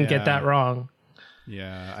people didn't get that wrong.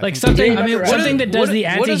 Yeah. Like something that does the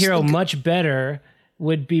anti-hero much better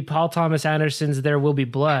would be Paul Thomas Anderson's There Will Be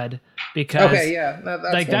Blood, because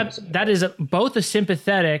that is both a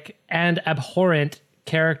sympathetic and abhorrent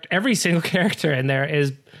character. Every single character in there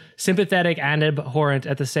is sympathetic and abhorrent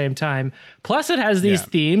at the same time. Plus it has these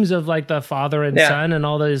themes of like the father and son and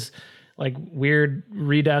all those like weird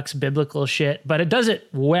redux biblical shit, but it does it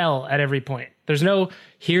well at every point. There's no,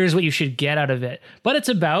 here's what you should get out of it, but it's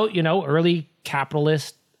about, you know, early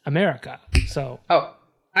capitalist America. So,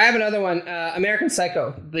 I have another one, American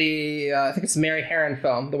Psycho, I think it's the Mary Harron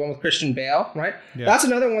film, the one with Christian Bale, right? Yeah. That's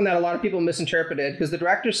another one that a lot of people misinterpreted, because the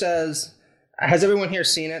director says, Has everyone here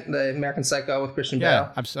seen it, the American Psycho with Christian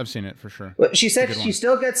Bale? Yeah, I've seen it for sure. Well, she said she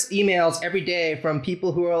still gets emails every day from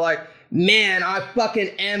people who are like, man, I fucking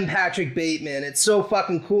am Patrick Bateman. It's so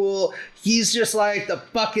fucking cool. He's just like the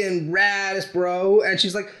fucking raddest bro. And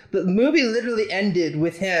she's like, the movie literally ended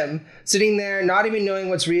with him sitting there, not even knowing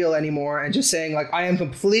what's real anymore, and just saying, like, I am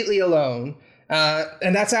completely alone.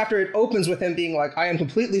 And that's after it opens with him being like, I am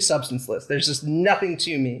completely substanceless. There's just nothing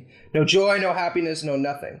to me. No joy, no happiness, no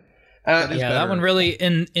nothing. That one really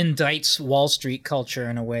indicts Wall Street culture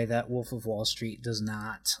in a way that Wolf of Wall Street does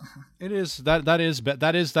not. It is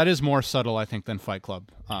that is more subtle, I think, than Fight Club.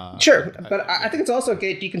 Sure, but I think it's also a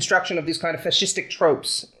great deconstruction of these kind of fascistic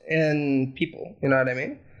tropes in people. You know what I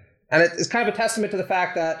mean? And it's kind of a testament to the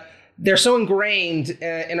fact that they're so ingrained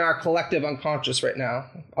in our collective unconscious right now.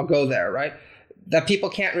 I'll go there, right? That people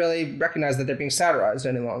can't really recognize that they're being satirized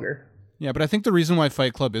any longer. Yeah, but I think the reason why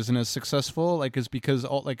Fight Club isn't as successful, is because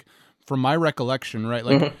from my recollection,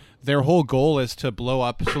 right, their whole goal is to blow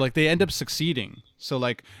up. So they end up succeeding. So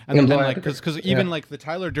and then because even the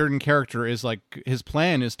Tyler Durden character is his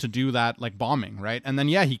plan is to do that bombing, right? And then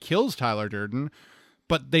he kills Tyler Durden,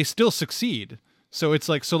 but they still succeed. So it's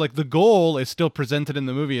the goal is still presented in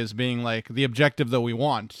the movie as being the objective that we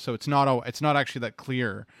want. So it's not actually that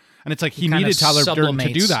clear. And it's he needed Tyler Durden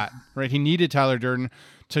to do that, right? He needed Tyler Durden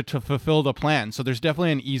to fulfill the plan. So there's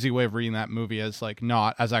definitely an easy way of reading that movie as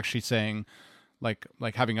not as actually saying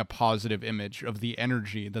having a positive image of the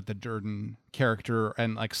energy that the Durden character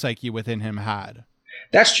and psyche within him had.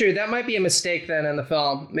 That's true. That might be a mistake then in the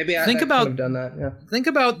film. Maybe I could have done that. Yeah. Think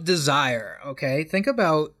about desire, okay? Think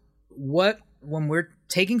about when we're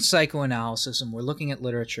taking psychoanalysis and we're looking at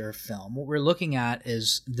literature or film, what we're looking at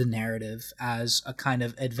is the narrative as a kind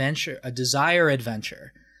of adventure, a desire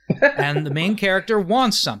adventure. And the main character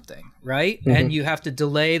wants something, right? Mm-hmm. And you have to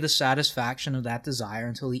delay the satisfaction of that desire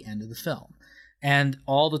until the end of the film. And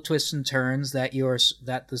all the twists and turns that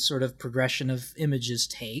the sort of progression of images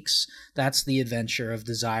takes, that's the adventure of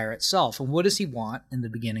desire itself. And what does he want in the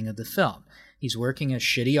beginning of the film? He's working a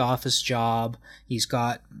shitty office job. He's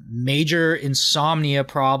got major insomnia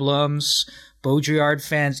problems. Baudrillard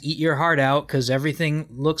fans, eat your heart out, because everything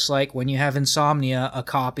looks like, when you have insomnia, a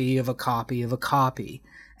copy of a copy of a copy.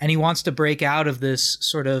 And he wants to break out of this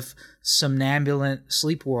sort of somnambulant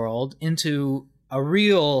sleep world into a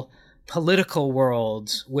real political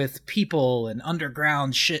world with people and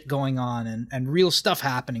underground shit going on and real stuff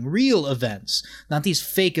happening, real events, not these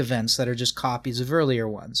fake events that are just copies of earlier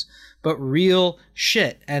ones, but real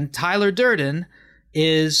shit. And Tyler Durden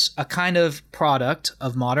is a kind of product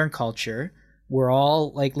of modern culture. We're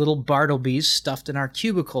all like little Bartleby's stuffed in our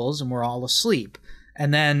cubicles and we're all asleep.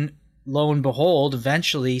 And then lo and behold,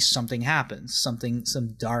 eventually something happens.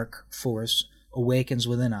 Some dark force awakens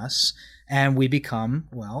within us and we become,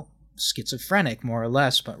 schizophrenic more or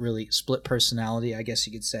less, but really split personality, I guess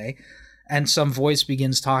you could say. And some voice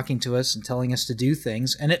begins talking to us and telling us to do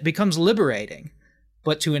things, and it becomes liberating,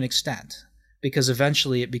 but to an extent, because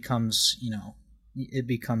eventually it becomes,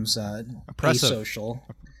 asocial.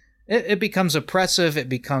 It becomes oppressive.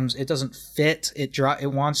 It doesn't fit.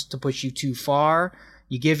 It wants to push you too far.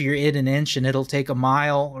 You give your id an inch and it'll take a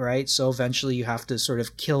mile, right? So eventually you have to sort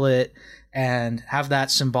of kill it and have that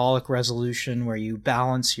symbolic resolution where you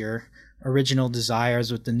balance your original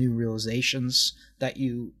desires with the new realizations that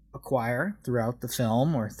you acquire throughout the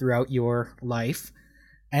film or throughout your life.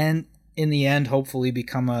 And in the end, hopefully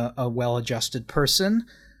become a well-adjusted person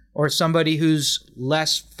or somebody who's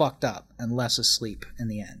less fucked up and less asleep in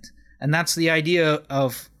the end. And that's the idea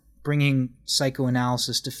of bringing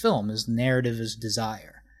psychoanalysis to film, is narrative is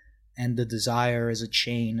desire. And the desire is a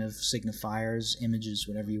chain of signifiers, images,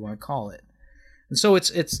 whatever you want to call it. And so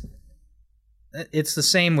it's the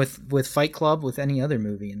same with Fight Club, with any other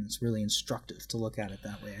movie, and it's really instructive to look at it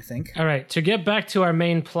that way, I think. All right, to get back to our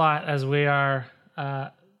main plot, as we are,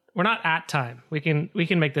 we're not at time. We can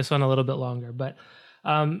make this one a little bit longer, but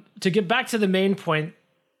to get back to the main point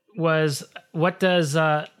was, what does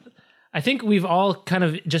I think we've all kind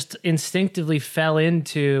of just instinctively fell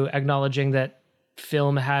into acknowledging that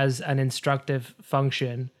film has an instructive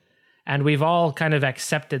function, and we've all kind of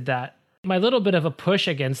accepted that. My little bit of a push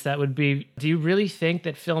against that would be, do you really think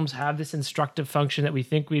that films have this instructive function that we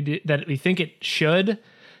think it should?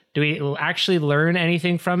 Do we actually learn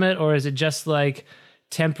anything from it, or is it just like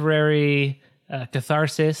temporary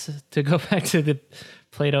catharsis, to go back to the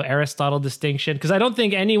Plato-Aristotle distinction? Because I don't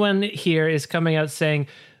think anyone here is coming out saying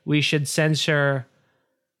we should censor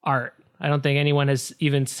art. I don't think anyone has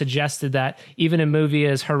even suggested that, even a movie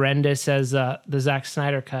as horrendous as the Zack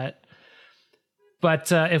Snyder cut.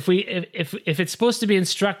 But if it's supposed to be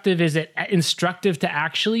instructive, is it instructive to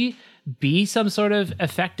actually be some sort of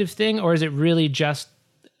effective thing, or is it really just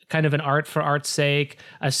kind of an art for art's sake,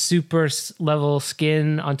 a super level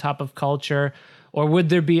skin on top of culture? Or would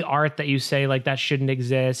there be art that you say like that shouldn't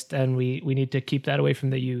exist and we need to keep that away from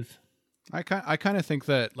the youth? I kind of think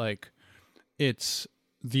that like it's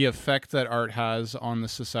the effect that art has on the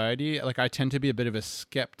society. Like I tend to be a bit of a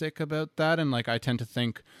skeptic about that, and like I tend to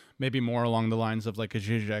think maybe more along the lines of like a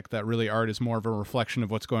Zizek, that really art is more of a reflection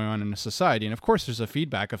of what's going on in a society. And of course there's a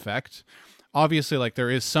feedback effect. Obviously like there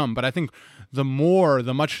is some, but I think the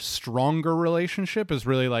much stronger relationship is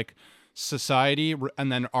really like society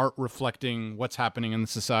and then art reflecting what's happening in the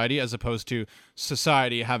society, as opposed to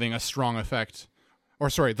society having a strong effect, or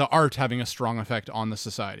sorry, the art having a strong effect on the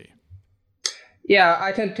society. Yeah,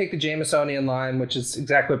 I tend to take the Jamesonian line, which is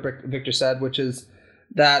exactly what Victor said, which is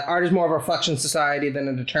that art is more of a reflection of society than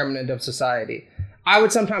a determinant of society. I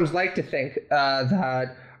would sometimes like to think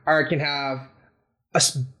that art can have a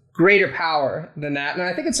greater power than that, and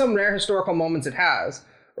I think in some rare historical moments it has.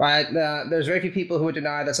 Right? There's very few people who would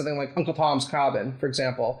deny that something like Uncle Tom's Cabin, for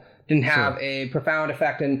example, didn't have a profound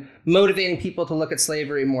effect in motivating people to look at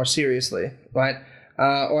slavery more seriously, right?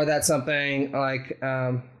 Or that something like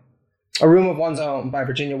A Room of One's Own by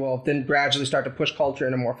Virginia Woolf didn't gradually start to push culture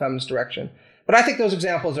in a more feminist direction. But I think those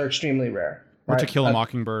examples are extremely rare. Or right? To Kill a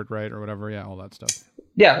Mockingbird, right? Or whatever, yeah, all that stuff.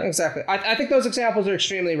 Yeah, exactly. I think those examples are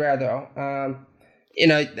extremely rare, though.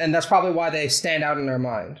 And that's probably why they stand out in our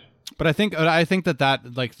mind. But I think that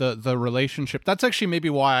like the relationship, that's actually maybe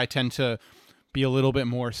why I tend to be a little bit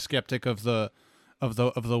more skeptic of the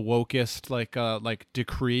wokest like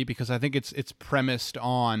decree, because I think it's premised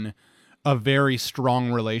on a very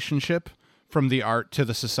strong relationship from the art to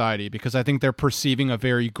the society, because I think they're perceiving a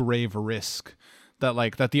very grave risk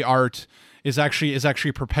that the art is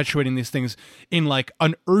actually perpetuating these things in like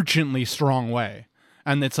an urgently strong way.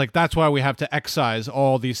 And it's like, that's why we have to excise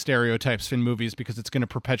all these stereotypes in movies, because it's going to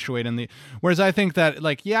perpetuate whereas I think that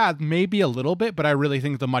like, yeah, maybe a little bit, but I really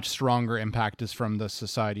think the much stronger impact is from the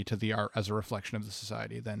society to the art as a reflection of the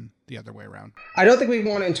society than the other way around. I don't think we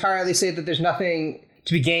want to entirely say that there's nothing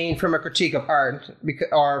to be gained from a critique of art,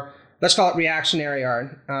 or let's call it reactionary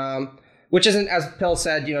art, which isn't, as Pill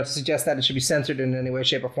said, to suggest that it should be censored in any way,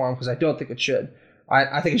 shape, or form, because I don't think it should.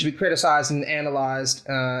 I think it should be criticized and analyzed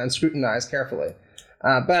and scrutinized carefully.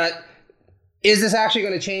 But is this actually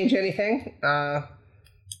going to change anything?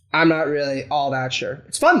 I'm not really all that sure.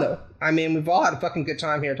 It's fun, though. I mean, we've all had a fucking good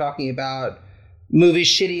time here talking about movies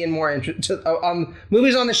shitty and more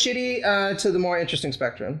movies on the shitty to the more interesting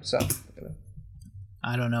spectrum. So,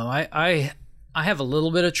 I don't know. I have a little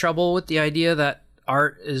bit of trouble with the idea that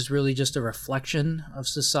art is really just a reflection of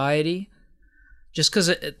society, just because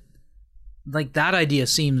it like that idea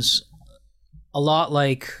seems a lot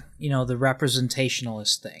like the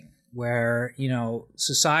representationalist thing, where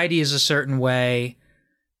society is a certain way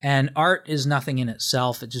and art is nothing in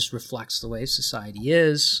itself. It just reflects the way society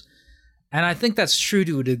is. And I think that's true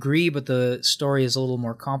to a degree, but the story is a little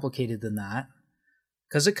more complicated than that,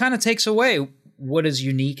 because it kind of takes away what is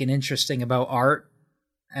unique and interesting about art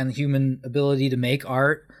and the human ability to make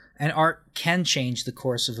art. And art can change the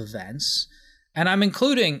course of events. And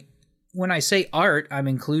when I say art, I'm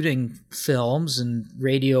including films and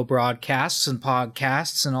radio broadcasts and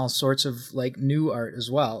podcasts and all sorts of like new art,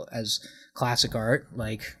 as well as classic art,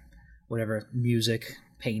 like whatever, music,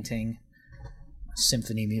 painting,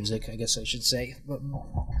 symphony music, I guess I should say.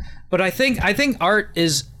 But I think art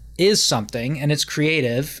is something, and it's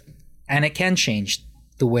creative, and it can change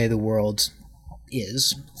the way the world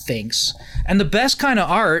thinks. And the best kind of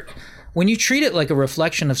art, when you treat it like a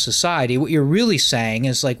reflection of society, what you're really saying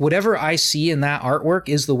is like, whatever I see in that artwork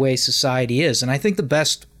is the way society is. And I think the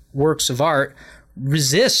best works of art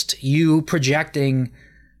resist you projecting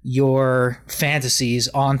your fantasies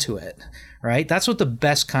onto it, right? That's what the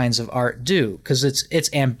best kinds of art do, because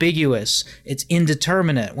it's ambiguous, it's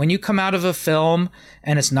indeterminate. When you come out of a film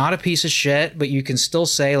and it's not a piece of shit, but you can still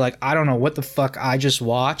say like, I don't know what the fuck I just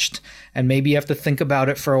watched, and maybe you have to think about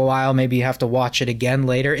it for a while, maybe you have to watch it again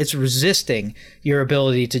later. It's resisting your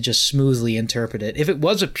ability to just smoothly interpret it. If it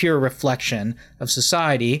was a pure reflection of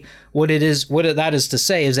society, what that is to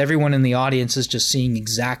say is everyone in the audience is just seeing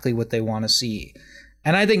exactly what they want to see.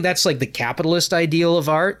 And I think that's like the capitalist ideal of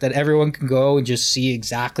art, that everyone can go and just see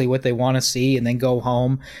exactly what they want to see and then go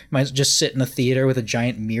home. Might just sit in a theater with a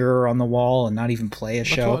giant mirror on the wall and not even play a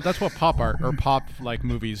show. That's what pop art or pop like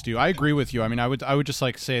movies do. I agree with you. I mean, I would just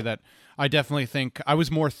like say that I definitely think I was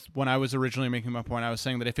more when I was originally making my point, I was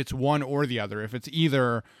saying that if it's one or the other, if it's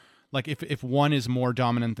either like if one is more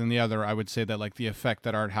dominant than the other, I would say that like the effect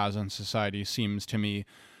that art has on society seems to me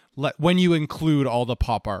when you include all the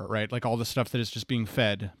pop art, right? Like all the stuff that is just being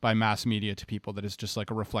fed by mass media to people that is just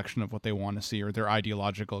like a reflection of what they want to see or their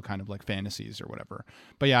ideological kind of like fantasies or whatever.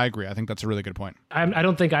 But yeah, I agree. I think that's a really good point. I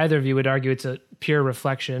don't think either of you would argue it's a pure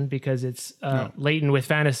reflection because it's latent with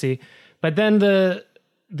fantasy. But then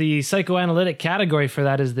the psychoanalytic category for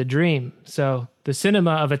that is the dream. So the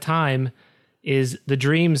cinema of a time is the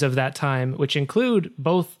dreams of that time, which include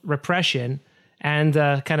both repression and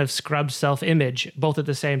kind of scrubbed self-image, both at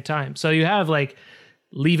the same time. So you have like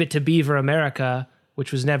Leave It to Beaver America,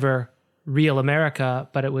 which was never real America,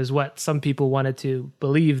 but it was what some people wanted to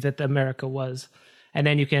believe that the America was. And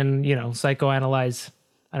then you can, psychoanalyze,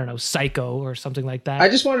 I don't know, Psycho or something like that. I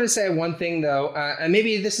just wanted to say one thing, though, and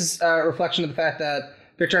maybe this is a reflection of the fact that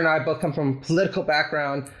Victor and I both come from a political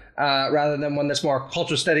background rather than one that's more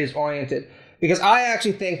cultural studies oriented. Because I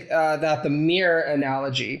actually think that the mirror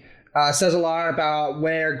analogy says a lot about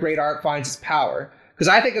where great art finds its power. Because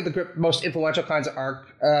I think of the most influential kinds of art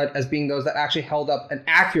as being those that actually held up an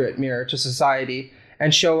accurate mirror to society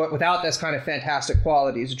and show it without this kind of fantastic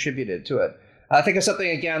qualities attributed to it. I think of something,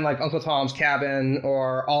 again, like Uncle Tom's Cabin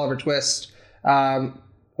or Oliver Twist or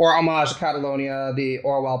Homage to Catalonia, the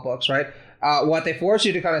Orwell books, right? What they force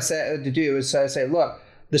you to kind of do is say, look,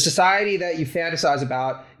 the society that you fantasize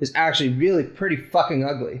about is actually really pretty fucking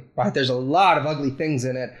ugly, right? There's a lot of ugly things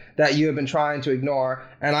in it that you have been trying to ignore,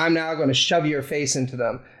 and I'm now going to shove your face into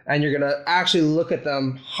them, and you're going to actually look at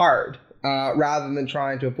them hard rather than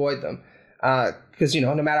trying to avoid them. Because,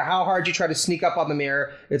 no matter how hard you try to sneak up on the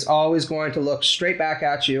mirror, it's always going to look straight back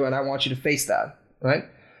at you, and I want you to face that, right?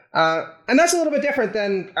 And that's a little bit different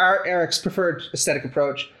than Eric's preferred aesthetic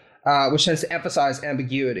approach, which tends to emphasize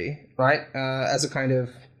ambiguity, right? As a kind of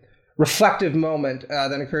reflective moment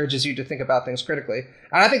that encourages you to think about things critically.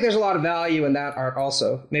 And I think there's a lot of value in that art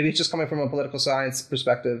also. Maybe it's just coming from a political science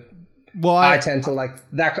perspective. Well, I tend to like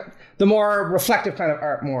that, the more reflective kind of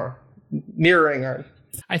art, more mirroring art.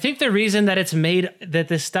 I think the reason that it's made that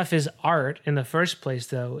this stuff is art in the first place,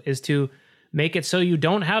 though, is to make it so you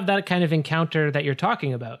don't have that kind of encounter that you're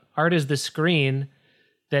talking about. Art is the screen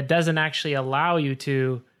that doesn't actually allow you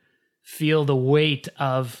to feel the weight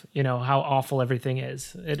of, how awful everything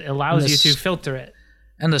is. It allows you to filter it.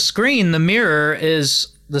 And the screen, the mirror,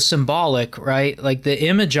 is the symbolic, right? Like the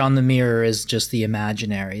image on the mirror is just the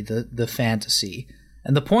imaginary, the fantasy.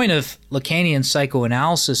 And the point of Lacanian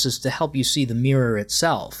psychoanalysis is to help you see the mirror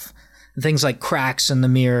itself. Things like cracks in the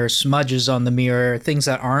mirror, smudges on the mirror, things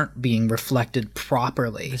that aren't being reflected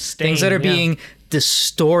properly. Things that are being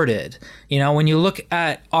distorted. When you look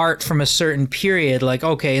at art from a certain period, like,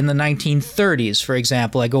 okay, in the 1930s, for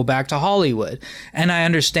example, I go back to Hollywood, and I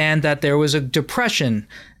understand that there was a depression,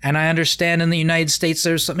 and I understand in the United States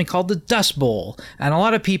there's something called the Dust Bowl, and a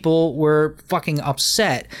lot of people were fucking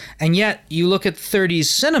upset. And yet you look at 30s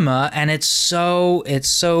cinema, and it's so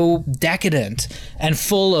decadent and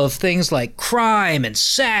full of things like crime and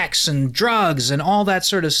sex and drugs and all that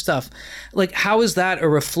sort of stuff. Like, how is that a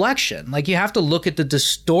reflection? Like, you have to look at the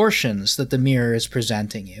distortions that the mirror is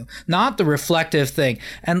presenting you, not the reflective thing.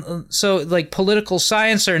 And so, like, political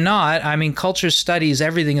science or not, I mean, culture studies,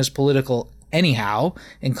 everything is political anyhow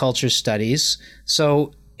in culture studies.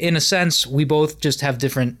 So in a sense, we both just have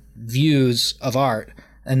different views of art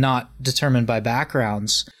and not determined by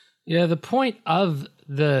backgrounds. Yeah, the point of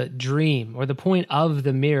the dream or the point of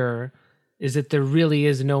the mirror is that there really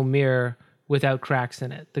is no mirror without cracks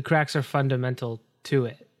in it. The cracks are fundamental to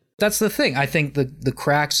it. That's the thing. I think the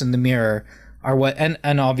cracks in the mirror are what,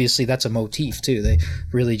 and obviously that's a motif too. They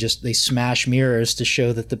really they smash mirrors to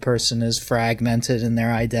show that the person is fragmented in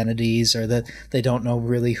their identities, or that they don't know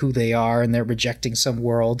really who they are and they're rejecting some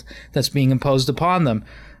world that's being imposed upon them.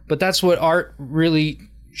 But that's what art really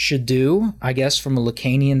should do, I guess, from a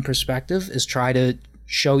Lacanian perspective, is try to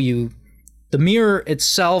show you the mirror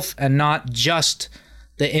itself and not just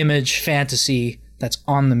the image fantasy that's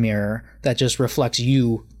on the mirror that just reflects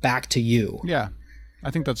you back to you. Yeah. I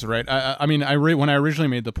think that's right. I mean, when I originally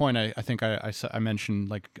made the point, I think I mentioned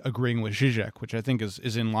like agreeing with Zizek, which I think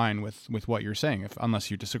is in line with what you're saying, unless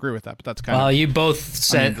you disagree with that. But that's kind of... Well, you both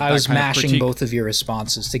said... I was mashing both of your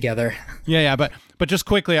responses together. Yeah, but just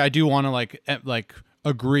quickly, I do want to like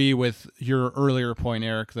agree with your earlier point,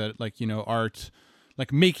 Eric, that art...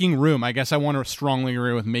 Like making room, I guess I want to strongly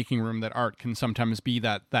agree with making room that art can sometimes be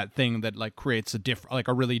that thing that like creates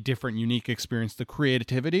a really different, unique experience, the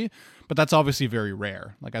creativity. But that's obviously very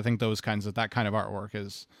rare. Like I think that kind of artwork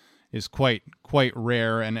is quite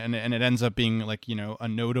rare, and it ends up being like a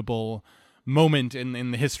notable moment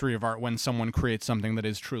in the history of art when someone creates something that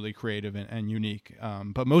is truly creative and unique.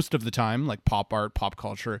 But most of the time, like pop art, pop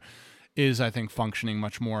culture, is, I think, functioning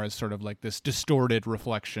much more as sort of like this distorted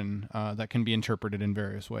reflection that can be interpreted in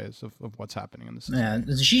various ways of what's happening in the system.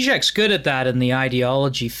 Yeah, Zizek's good at that in the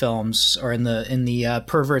ideology films, or in the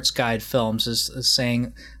Pervert's Guide films, is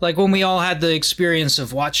saying, like, when we all had the experience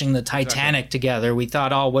of watching the Titanic together, we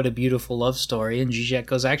thought, oh, what a beautiful love story. And Zizek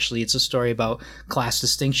goes, actually, it's a story about class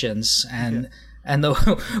distinctions and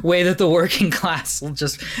the way that the working class will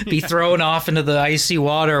just be thrown off into the icy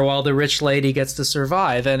water while the rich lady gets to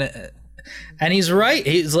survive. And he's right.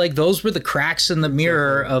 He's like, those were the cracks in the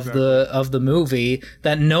mirror of the movie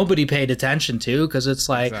that nobody paid attention to, because it's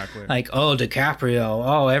like, oh, DiCaprio,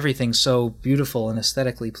 oh, everything's so beautiful and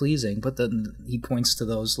aesthetically pleasing. But then he points to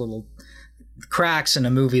those little cracks in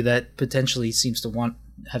a movie that potentially seems to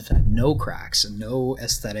have had no cracks and no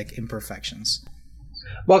aesthetic imperfections.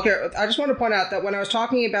 Well, I just want to point out that when I was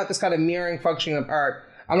talking about this kind of mirroring functioning of art,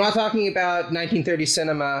 I'm not talking about 1930s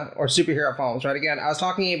cinema or superhero films, right? Again, I was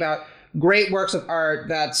talking about great works of art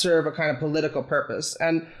that serve a kind of political purpose.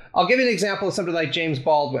 And I'll give you an example of somebody like James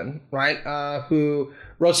Baldwin, right? Who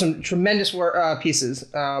wrote some tremendous pieces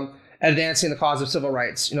advancing the cause of civil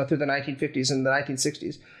rights, through the 1950s and the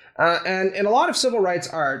 1960s. And in a lot of civil rights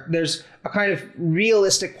art, there's a kind of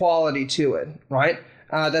realistic quality to it, right?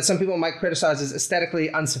 That some people might criticize as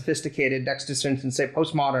aesthetically unsophisticated next to, for instance, say,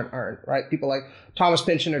 postmodern art, right? People like Thomas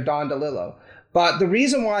Pynchon or Don DeLillo. But the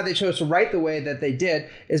reason why they chose to write the way that they did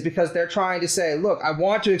is because they're trying to say, look, I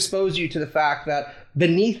want to expose you to the fact that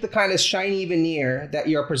beneath the kind of shiny veneer that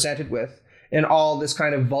you're presented with in all this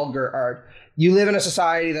kind of vulgar art, you live in a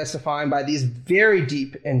society that's defined by these very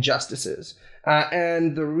deep injustices.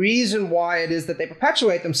 And the reason why it is that they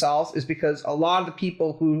perpetuate themselves is because a lot of the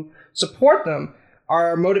people who support them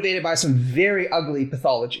are motivated by some very ugly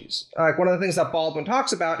pathologies. Like one of the things that Baldwin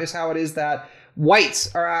talks about is how it is that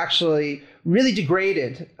whites are actually really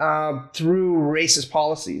degraded through racist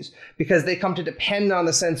policies because they come to depend on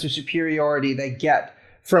the sense of superiority they get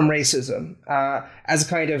from racism as a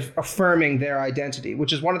kind of affirming their identity,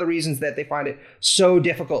 which is one of the reasons that they find it so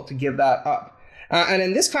difficult to give that up. And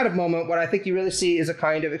in this kind of moment, what I think you really see is a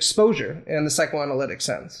kind of exposure in the psychoanalytic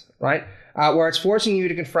sense, right? Where it's forcing you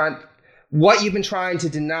to confront what you've been trying to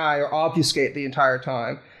deny or obfuscate the entire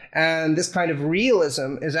time. And this kind of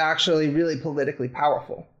realism is actually really politically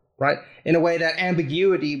powerful, right? In a way that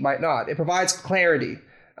ambiguity might not. It provides clarity,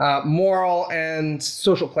 moral and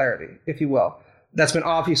social clarity, if you will, that's been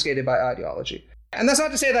obfuscated by ideology. And that's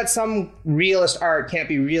not to say that some realist art can't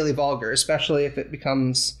be really vulgar, especially if it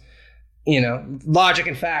becomes, logic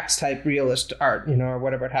and facts type realist art, or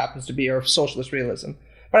whatever it happens to be, or socialist realism.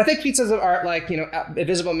 But I think pieces of art like,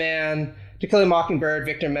 Invisible Man, To Kill a Mockingbird,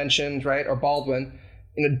 Victor mentioned, right, or Baldwin,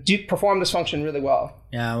 do perform this function really well.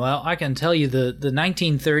 Yeah, well, I can tell you the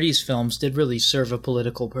 1930s films did really serve a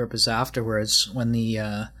political purpose afterwards when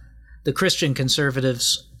the Christian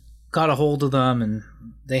conservatives got a hold of them, and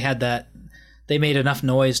they made enough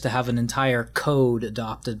noise to have an entire code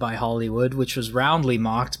adopted by Hollywood, which was roundly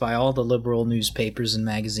mocked by all the liberal newspapers and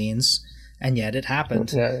magazines. And yet it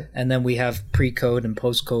happened. Yeah. And then we have pre-code and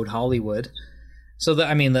post-code Hollywood. So,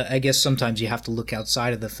 I guess sometimes you have to look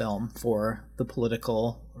outside of the film for the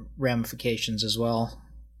political ramifications as well.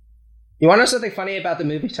 You want to know something funny about the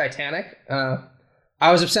movie Titanic?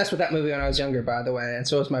 I was obsessed with that movie when I was younger, by the way, and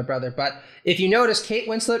so was my brother. But if you notice, Kate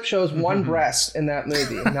Winslet shows one breast in that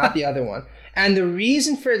movie, not the other one. And the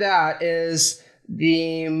reason for that is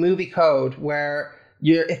the movie code, where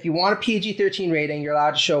if you want a PG-13 rating, you're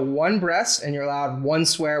allowed to show one breast and you're allowed one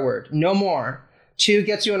swear word. No more. 2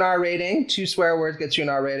 gets you an R rating, 2 swear words gets you an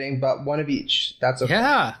R rating, but 1 of each. That's okay.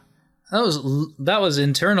 Yeah. That was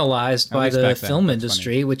internalized by the film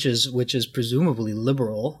industry, which is presumably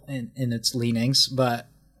liberal in its leanings, but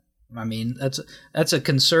that's a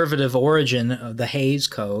conservative origin of the Hays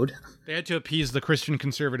Code. They had to appease the Christian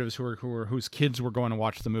conservatives whose kids were going to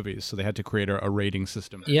watch the movies, so they had to create a rating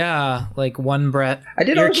system. Yeah, like one breast.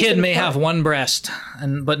 Your kid may have one breast,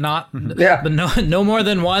 but no more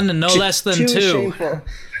than one, and no less than 2.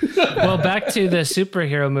 Well, back to the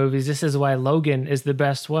superhero movies. This is why Logan is the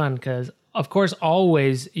best one, because of course,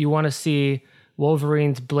 always you want to see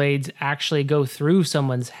Wolverine's blades actually go through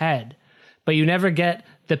someone's head, but you never get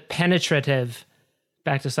the penetrative.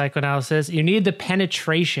 Back to psychoanalysis, you need the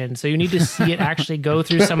penetration, so you need to see it actually go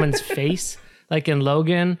through someone's face, like in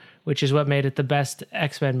Logan, which is what made it the best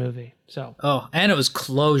X-Men movie. So, and it was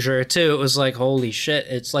closure too. It was like, holy shit,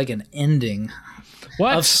 it's like an ending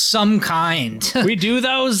of some kind. We do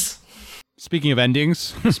those. Speaking of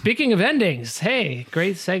endings, hey,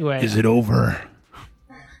 great segue. Is it over?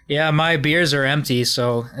 Yeah, my beers are empty,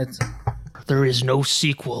 so there is no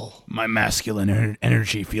sequel. My masculine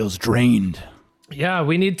energy feels drained. Yeah,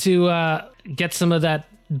 we need to get some of that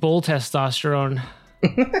bull testosterone.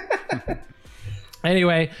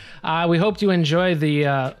 Anyway, we hope you enjoy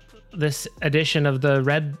the this edition of the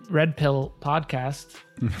Red Pill podcast.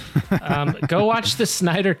 Go watch the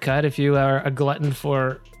Snyder Cut if you are a glutton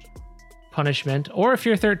for punishment, or if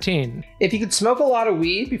you're 13. If you could smoke a lot of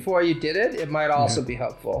weed before you did it, it might also be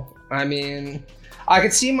helpful. I mean, I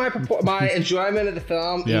could see my enjoyment of the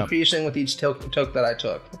film increasing with each toke that I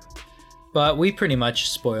took. But we pretty much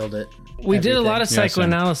spoiled it. We did a lot of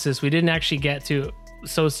psychoanalysis. We didn't actually get to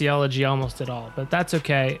sociology almost at all, but that's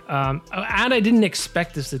okay. And I didn't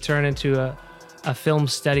expect this to turn into a film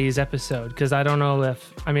studies episode, because I don't know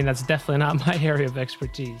if, I mean, that's definitely not my area of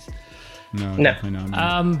expertise. No, definitely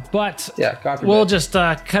not. But Yeah, God forbid. we'll just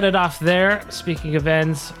cut it off there. Speaking of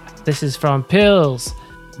ends, this is from Pills.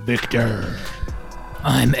 Victor.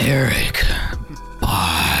 I'm Eric.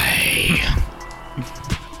 Bye.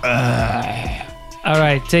 All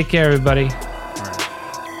right, take care, everybody.